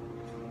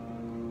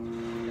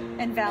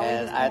 And Valli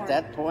was born. At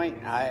that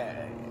point,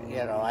 I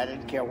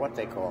didn't care what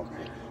they called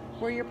me.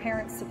 Were your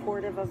parents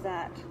supportive of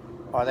that?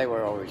 Oh, they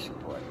were always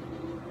supportive.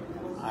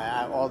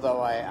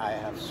 Although I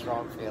have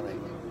strong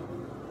feeling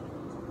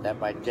that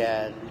my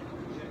dad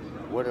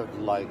would have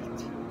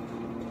liked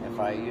if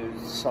I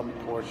used some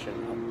portion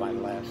of my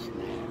last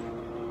name.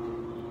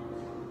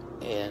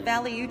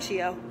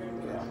 Valliuccio.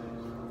 Yeah.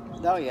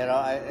 No,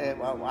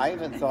 I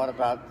even thought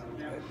about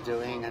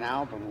doing an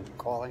album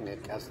calling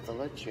it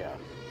Castelluccio.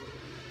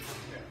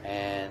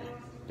 And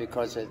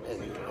because the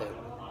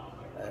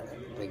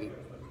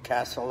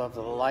Castle of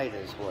the Light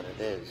is what it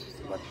is,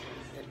 what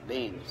it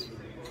means.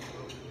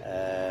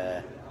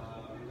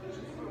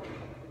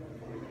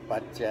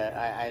 But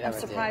I never I'm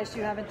surprised did.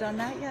 you haven't done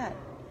that yet.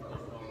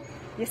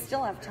 You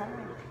still have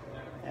time,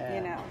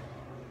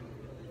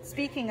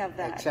 Speaking of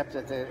that. Except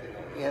that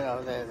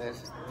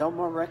there's no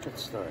more record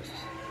stores.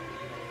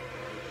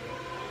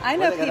 I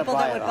know people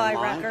that would buy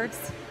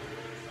records.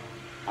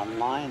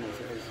 Online is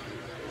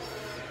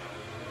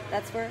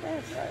that's where it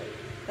is. Right.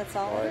 That's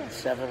all or it is.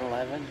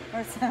 7-Eleven.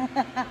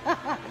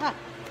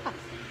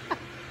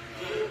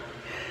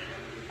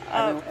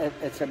 I mean,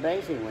 it's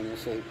amazing when you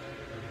see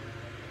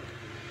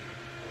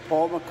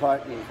Paul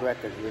McCartney's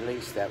record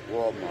released at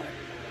Walmart.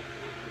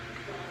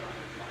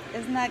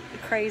 Isn't that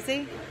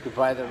crazy? You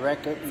buy the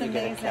record and you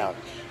amazing. get a couch.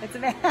 It's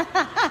amazing.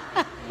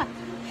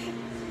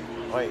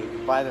 Or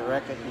you buy the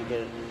record and you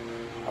get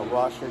a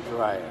washer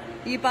dryer.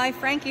 You buy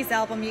Frankie's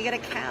album, you get a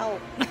cow.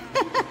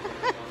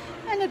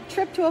 And a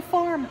trip to a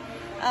farm.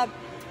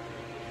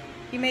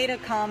 You made a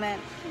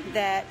comment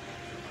that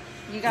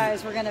you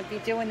guys were going to be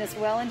doing this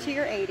well into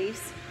your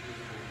 80s.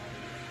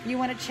 You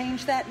want to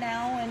change that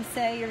now and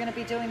say you're going to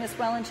be doing this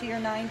well into your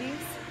 90s?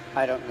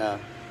 I don't know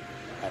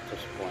at this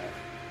point.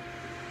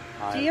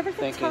 Do you ever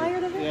get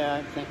tired of it? Yeah,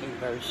 I'm thinking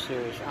very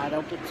serious. I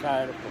don't get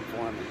tired of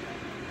performing.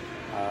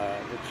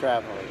 The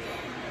travelers.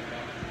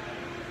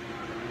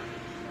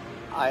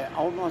 I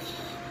almost,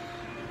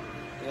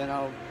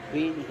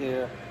 being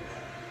here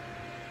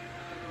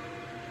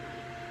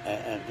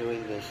and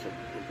doing this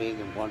and being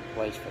in one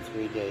place for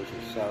 3 days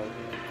is so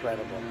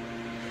incredible.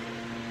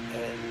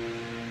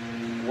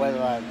 And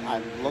whether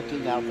I'm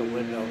looking out the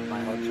window of my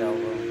hotel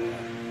room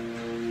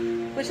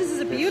which this is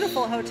a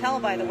beautiful hotel,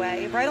 by the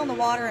way, right on the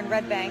water in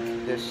Red Bank.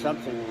 There's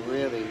something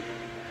really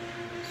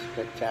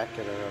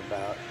spectacular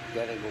about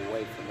getting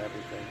away from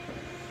everything.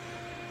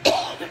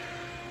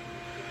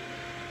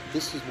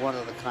 This is one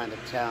of the kind of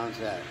towns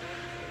that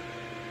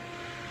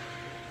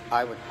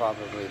I would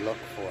probably look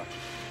for.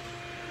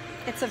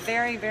 It's a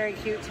very, very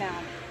cute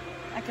town.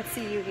 I could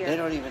see you here. They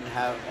don't even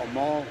have a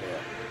mall here.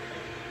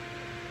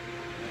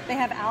 They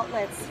have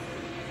outlets.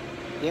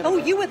 Yeah, oh,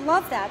 you would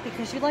love that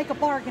because you like a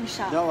bargain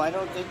shop. No, I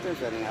don't think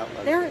there's any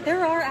outlets.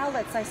 There are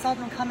outlets. I saw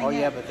them coming in. Oh,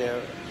 yeah, but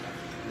they're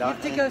not, you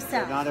have to go south.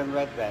 They're not in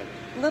Red Bank.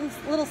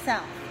 Little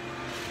south.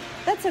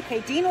 That's okay.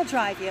 Dean will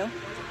drive you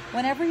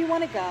whenever you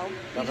want to go.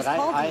 You just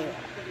call Dean,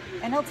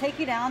 and he'll take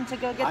you down to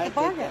go get the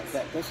bargains.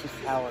 That this is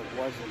how it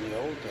was in the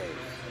old days.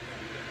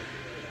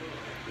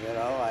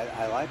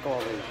 I like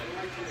all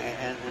these,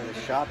 and the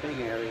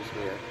shopping areas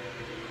here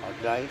are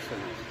nice,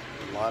 and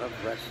there's a lot of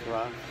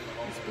restaurants.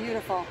 It's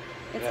beautiful.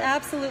 It's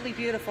absolutely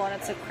beautiful, and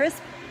it's a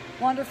crisp,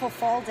 wonderful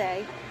fall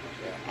day,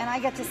 and I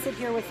get to sit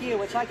here with you,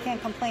 which I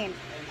can't complain.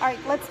 All right,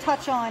 let's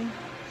touch on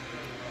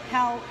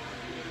how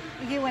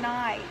you and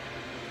I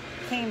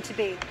came to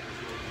be.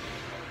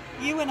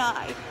 You and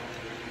I.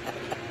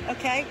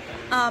 Okay.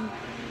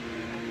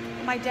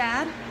 My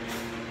dad,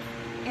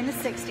 in the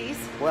 60s,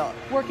 Well,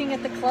 working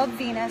at the Club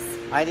Venus.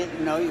 I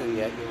didn't know you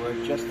yet. You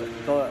were just a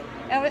thought.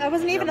 I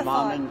wasn't even Your a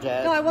mom thought. and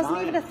dad's No, I wasn't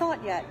mind. even a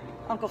thought yet,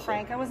 Uncle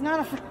Frank. I was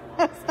not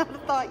a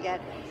thought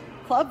yet.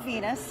 Club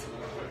Venus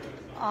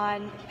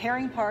on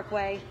Herring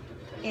Parkway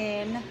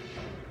in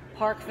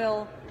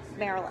Parkville,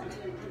 Maryland.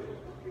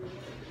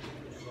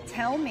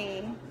 Tell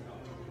me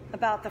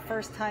about the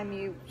first time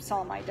you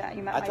saw my dad.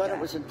 You met my dad. I thought it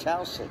was in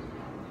Towson.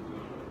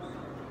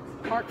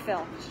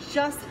 Parkville.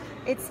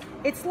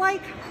 It's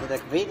like The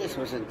Venus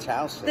was in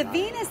Towson.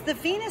 the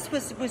Venus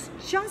was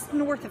just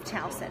north of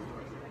Towson.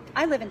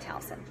 I live in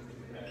Towson.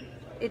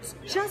 It's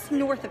just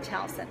north of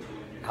Towson.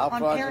 How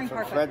on far is Herring it from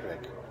Parkway.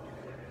 Frederick?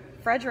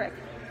 Frederick.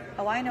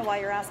 Oh, I know why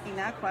you're asking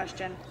that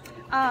question.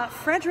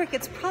 Frederick,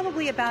 it's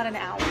probably about an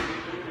hour.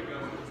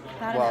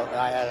 Well,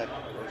 I had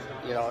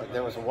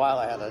there was a while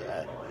I had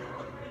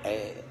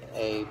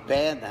a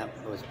band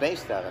that was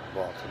based out of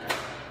Baltimore.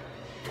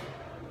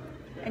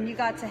 And you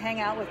got to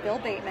hang out with Bill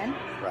Bateman.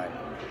 Right.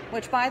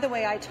 Which, by the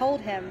way, I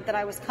told him that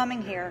I was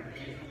coming here,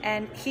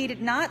 and he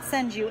did not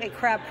send you a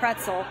crab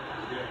pretzel.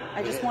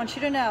 I just want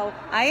you to know.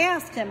 I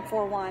asked him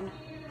for one.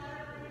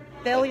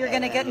 Bill, you're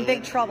going to get in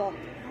big trouble.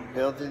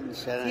 Bill didn't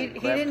send any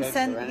crab cakes or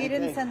anything? He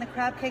didn't send the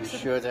crab cakes. You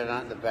sure they're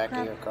not in the back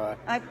of your car?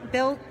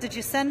 Bill, did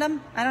you send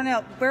them? I don't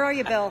know. Where are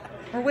you, Bill?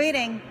 We're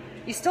waiting.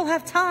 You still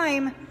have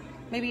time.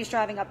 Maybe he's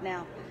driving up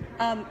now.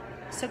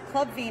 So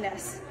Club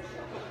Venus,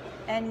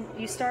 and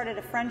you started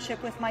a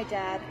friendship with my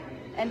dad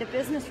and a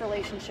business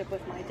relationship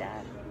with my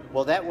dad.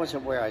 Well, that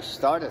wasn't where I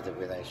started the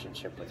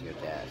relationship with your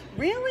dad.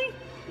 Really?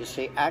 You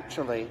see,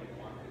 actually,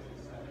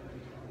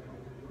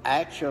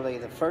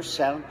 the first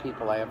sound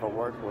people I ever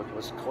worked with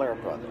was Clare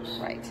Brothers.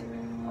 Right.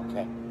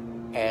 Okay.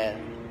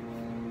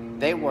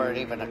 And they weren't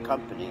even a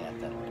company at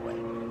that point.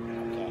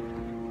 Okay.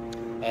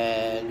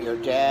 And your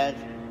dad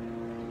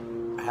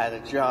had a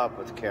job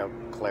with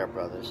Clare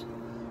Brothers,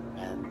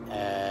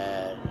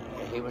 and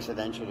he was an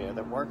engineer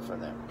that worked for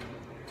them.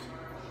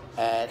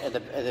 And at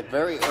the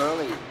very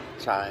early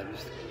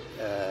times,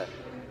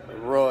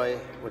 Roy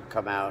would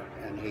come out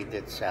and he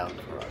did sound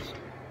for us.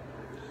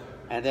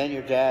 And then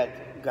your dad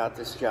got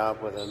this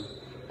job with him,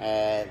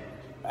 and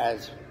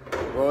as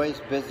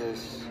Roy's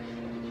business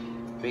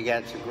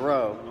began to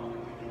grow,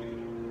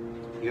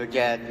 your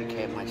dad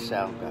became my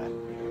sound guy.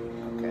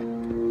 Okay.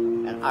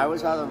 And I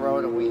was on the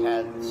road and we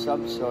had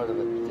some sort of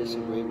a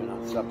disagreement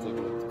on something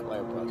with the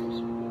Clare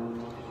Brothers.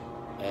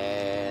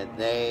 And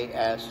they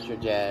asked your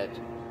dad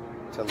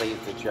to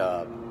leave the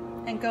job.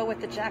 And go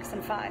with the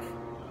Jackson 5.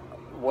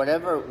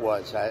 Whatever it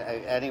was,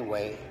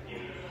 anyway,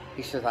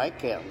 he said, I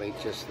can't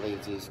just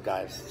leave these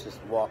guys,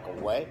 just walk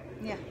away.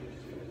 Yeah.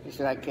 He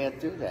said, I can't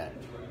do that.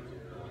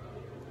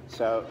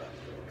 So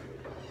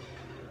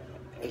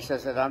he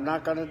says that I'm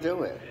not going to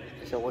do it.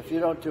 He said, well, if you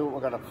don't do it, we're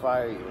going to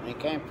fire you. And he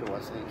came to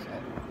us and he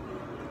said,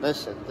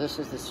 listen, this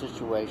is the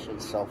situation,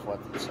 so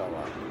forth and so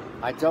on.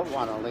 I don't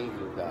want to leave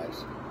you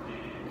guys.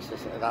 He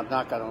says, and I'm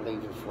not going to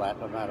leave you flat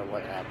no matter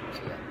what happens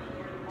here.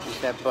 He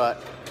said,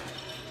 but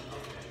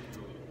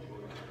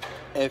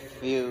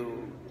if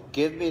you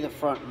give me the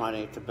front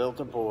money to build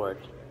a board,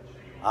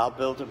 I'll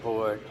build a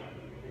board,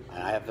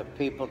 and I have the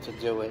people to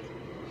do it,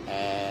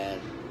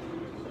 and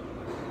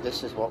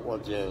this is what we'll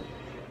do.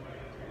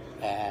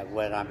 And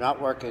when I'm not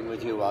working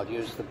with you, I'll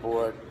use the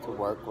board to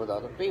work with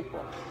other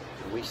people.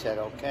 And we said,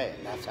 okay,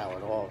 and that's how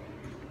it all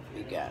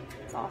began.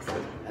 That's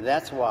awesome. And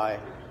that's why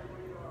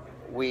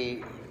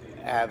we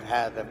have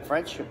had the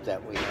friendship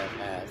that we have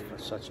had for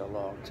such a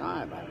long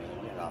time. I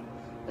mean,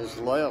 his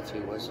loyalty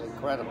was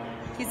incredible.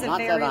 He's a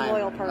very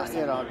loyal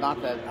person.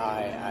 Not that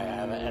I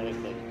have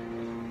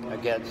anything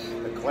against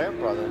the Clare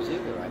Brothers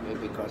either. I mean,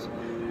 because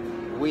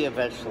we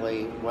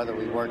eventually, whether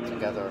we worked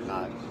together or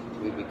not,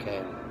 we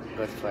became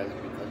good friends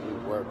because we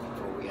worked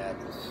before we had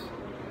this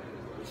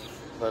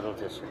little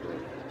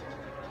disagreement.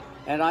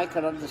 And I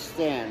could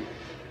understand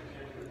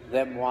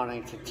them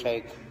wanting to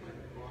take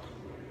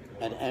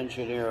an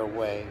engineer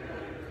away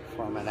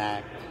from an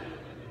act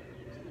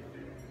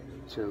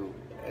to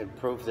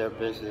improve their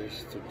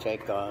business, to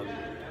take on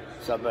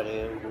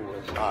somebody who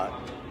was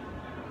hot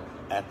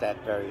at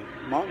that very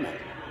moment.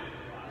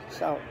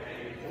 So,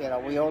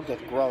 we all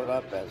get grown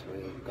up as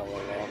we go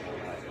along.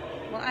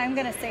 Well, I'm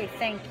going to say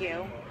thank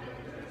you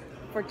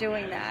for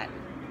doing that,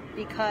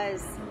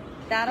 because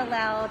that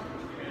allowed,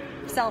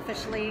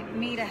 selfishly,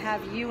 me to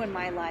have you in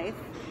my life,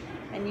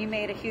 and you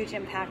made a huge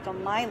impact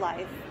on my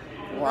life.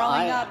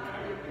 Growing up,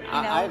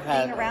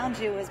 being around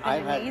you has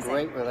been amazing. I've had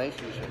great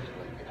relationships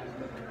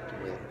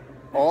with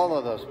all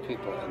of those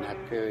people in that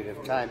period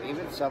of time,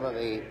 even some of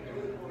the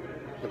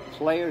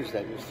players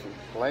that used to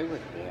play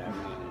with me,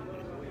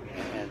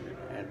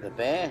 and the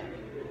band.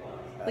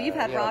 Well, you've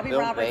had Robbie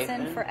Bill Robertson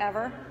Bateman.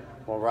 forever.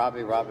 Well,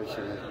 Robbie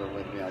Robertson has been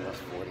with me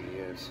almost 40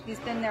 years. He's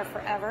been there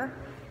forever.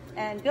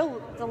 And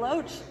Bill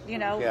DeLoach,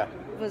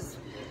 was...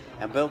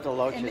 And Bill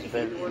DeLoach has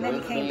been and then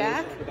with he came me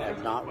back.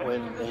 and not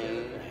with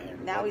me.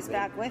 Now he's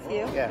back with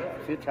you. Yeah, a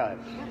few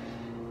times.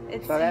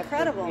 It's so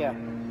incredible.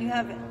 You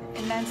have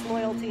immense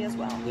loyalty as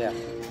well. Yeah.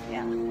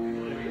 Yeah.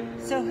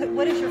 So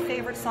what is your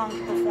favorite song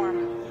to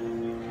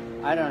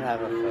perform? I don't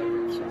have a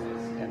favorite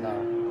song, you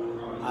know.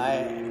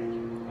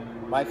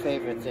 My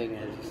favorite thing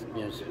is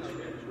music,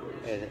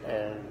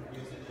 in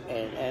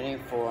any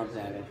form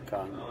that it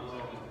comes.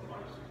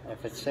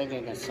 If it's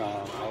singing a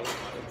song,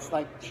 it's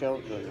like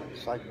children,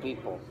 it's like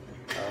people.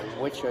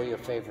 Which are your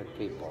favorite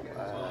people?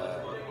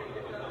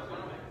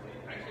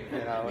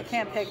 You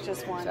can't pick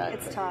just one. Exactly.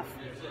 It's tough.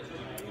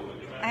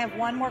 I have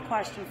one more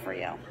question for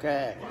you.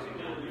 Okay.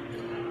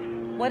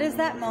 What is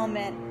that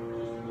moment,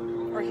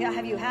 or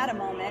have you had a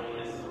moment,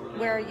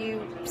 where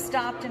you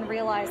stopped and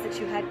realized that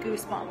you had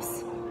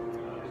goosebumps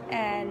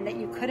and that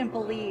you couldn't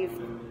believe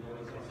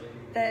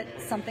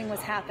that something was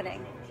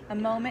happening? A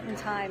moment in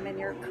time in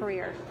your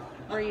career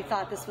where you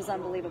thought this was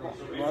unbelievable?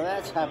 Well,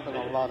 that's happened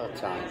a lot of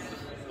times,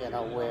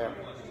 where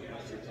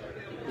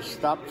you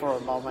stop for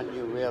a moment,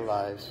 you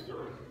realize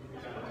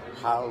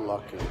how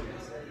lucky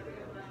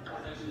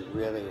you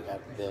really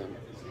have been.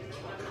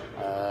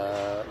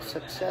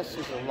 Success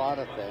is a lot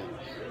of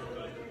things.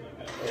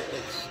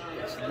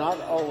 It's not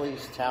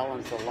always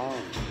talent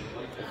alone.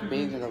 It's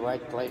being in the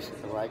right place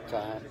at the right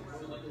time.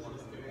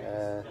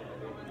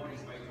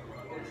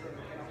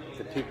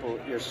 The people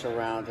you're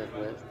surrounded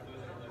with.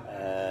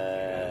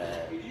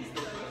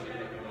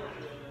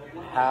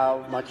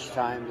 How much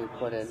time you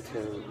put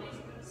into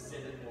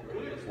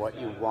what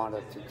you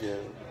wanted to do.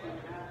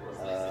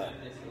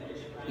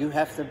 You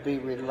have to be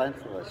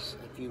relentless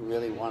if you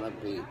really want to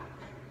be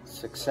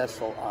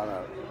successful on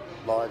a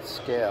large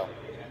scale,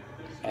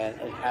 and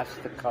it has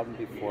to come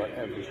before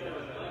everything.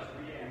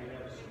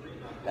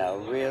 Now,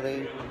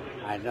 really,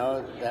 I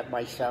know that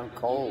might sound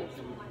cold,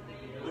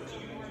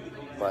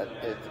 but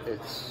it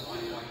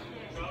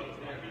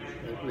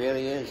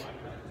really is,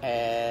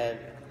 and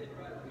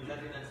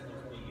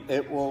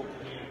it will.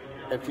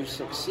 If you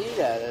succeed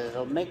at it,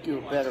 it'll make you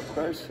a better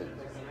person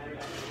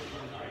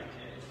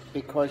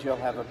because you'll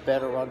have a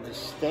better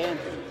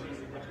understanding.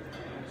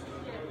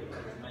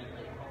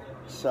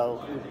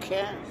 So you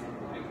can't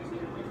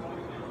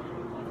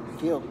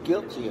feel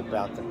guilty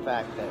about the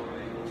fact that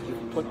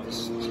you've put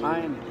this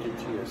time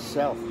into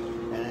yourself.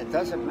 And it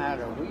doesn't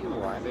matter who you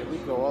are. I mean, we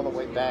go all the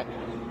way back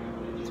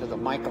to the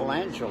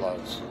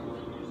Michelangelos,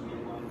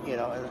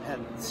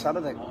 and some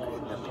of the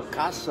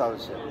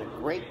Picassos and the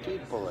great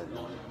people in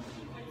them,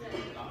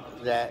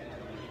 that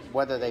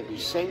whether they be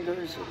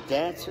singers or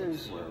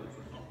dancers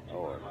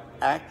or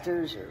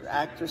actors or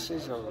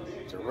actresses or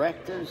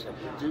directors or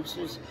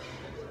producers,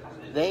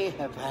 they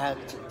have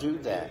had to do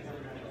that.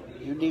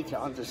 You need to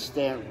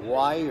understand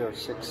why you're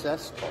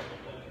successful.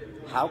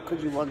 How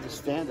could you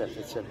understand if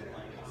it's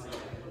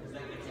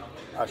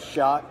a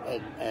shot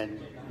and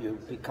you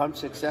become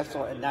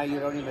successful and now you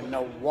don't even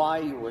know why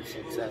you were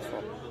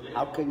successful?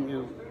 How can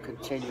you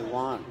continue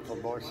on for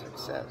more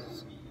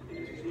success?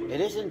 It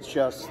isn't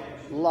just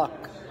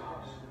luck.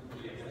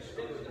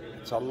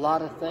 It's a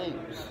lot of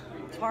things.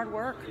 It's hard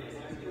work.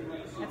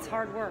 It's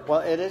hard work. Well,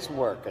 it is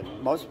work,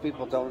 and most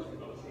people don't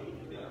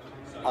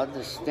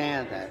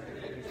understand that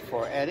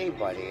for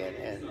anybody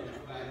in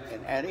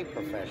any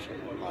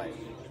profession in life,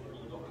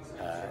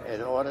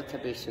 in order to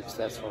be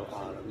successful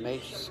on a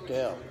major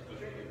scale,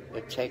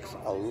 it takes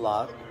a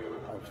lot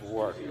of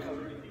work.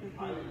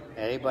 Mm-hmm.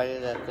 Anybody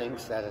that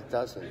thinks that it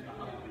doesn't,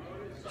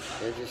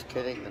 they're just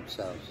kidding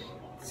themselves.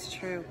 It's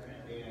true.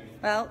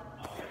 Well,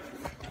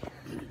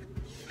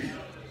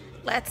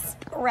 let's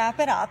wrap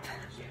it up.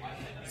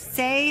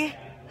 Say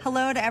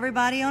hello to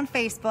everybody on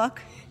Facebook.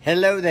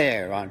 Hello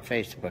there on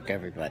Facebook,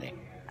 everybody.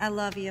 I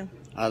love you.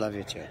 I love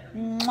you too.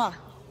 Mwah.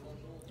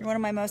 You're one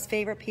of my most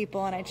favorite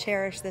people, and I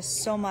cherish this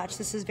so much.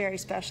 This is very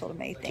special to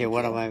me. Thank you. You're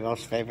one of my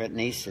most favorite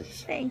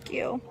nieces. Thank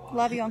you.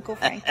 Love you, Uncle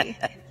Frankie.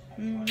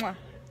 Mwah.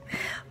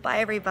 Bye,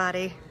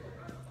 everybody.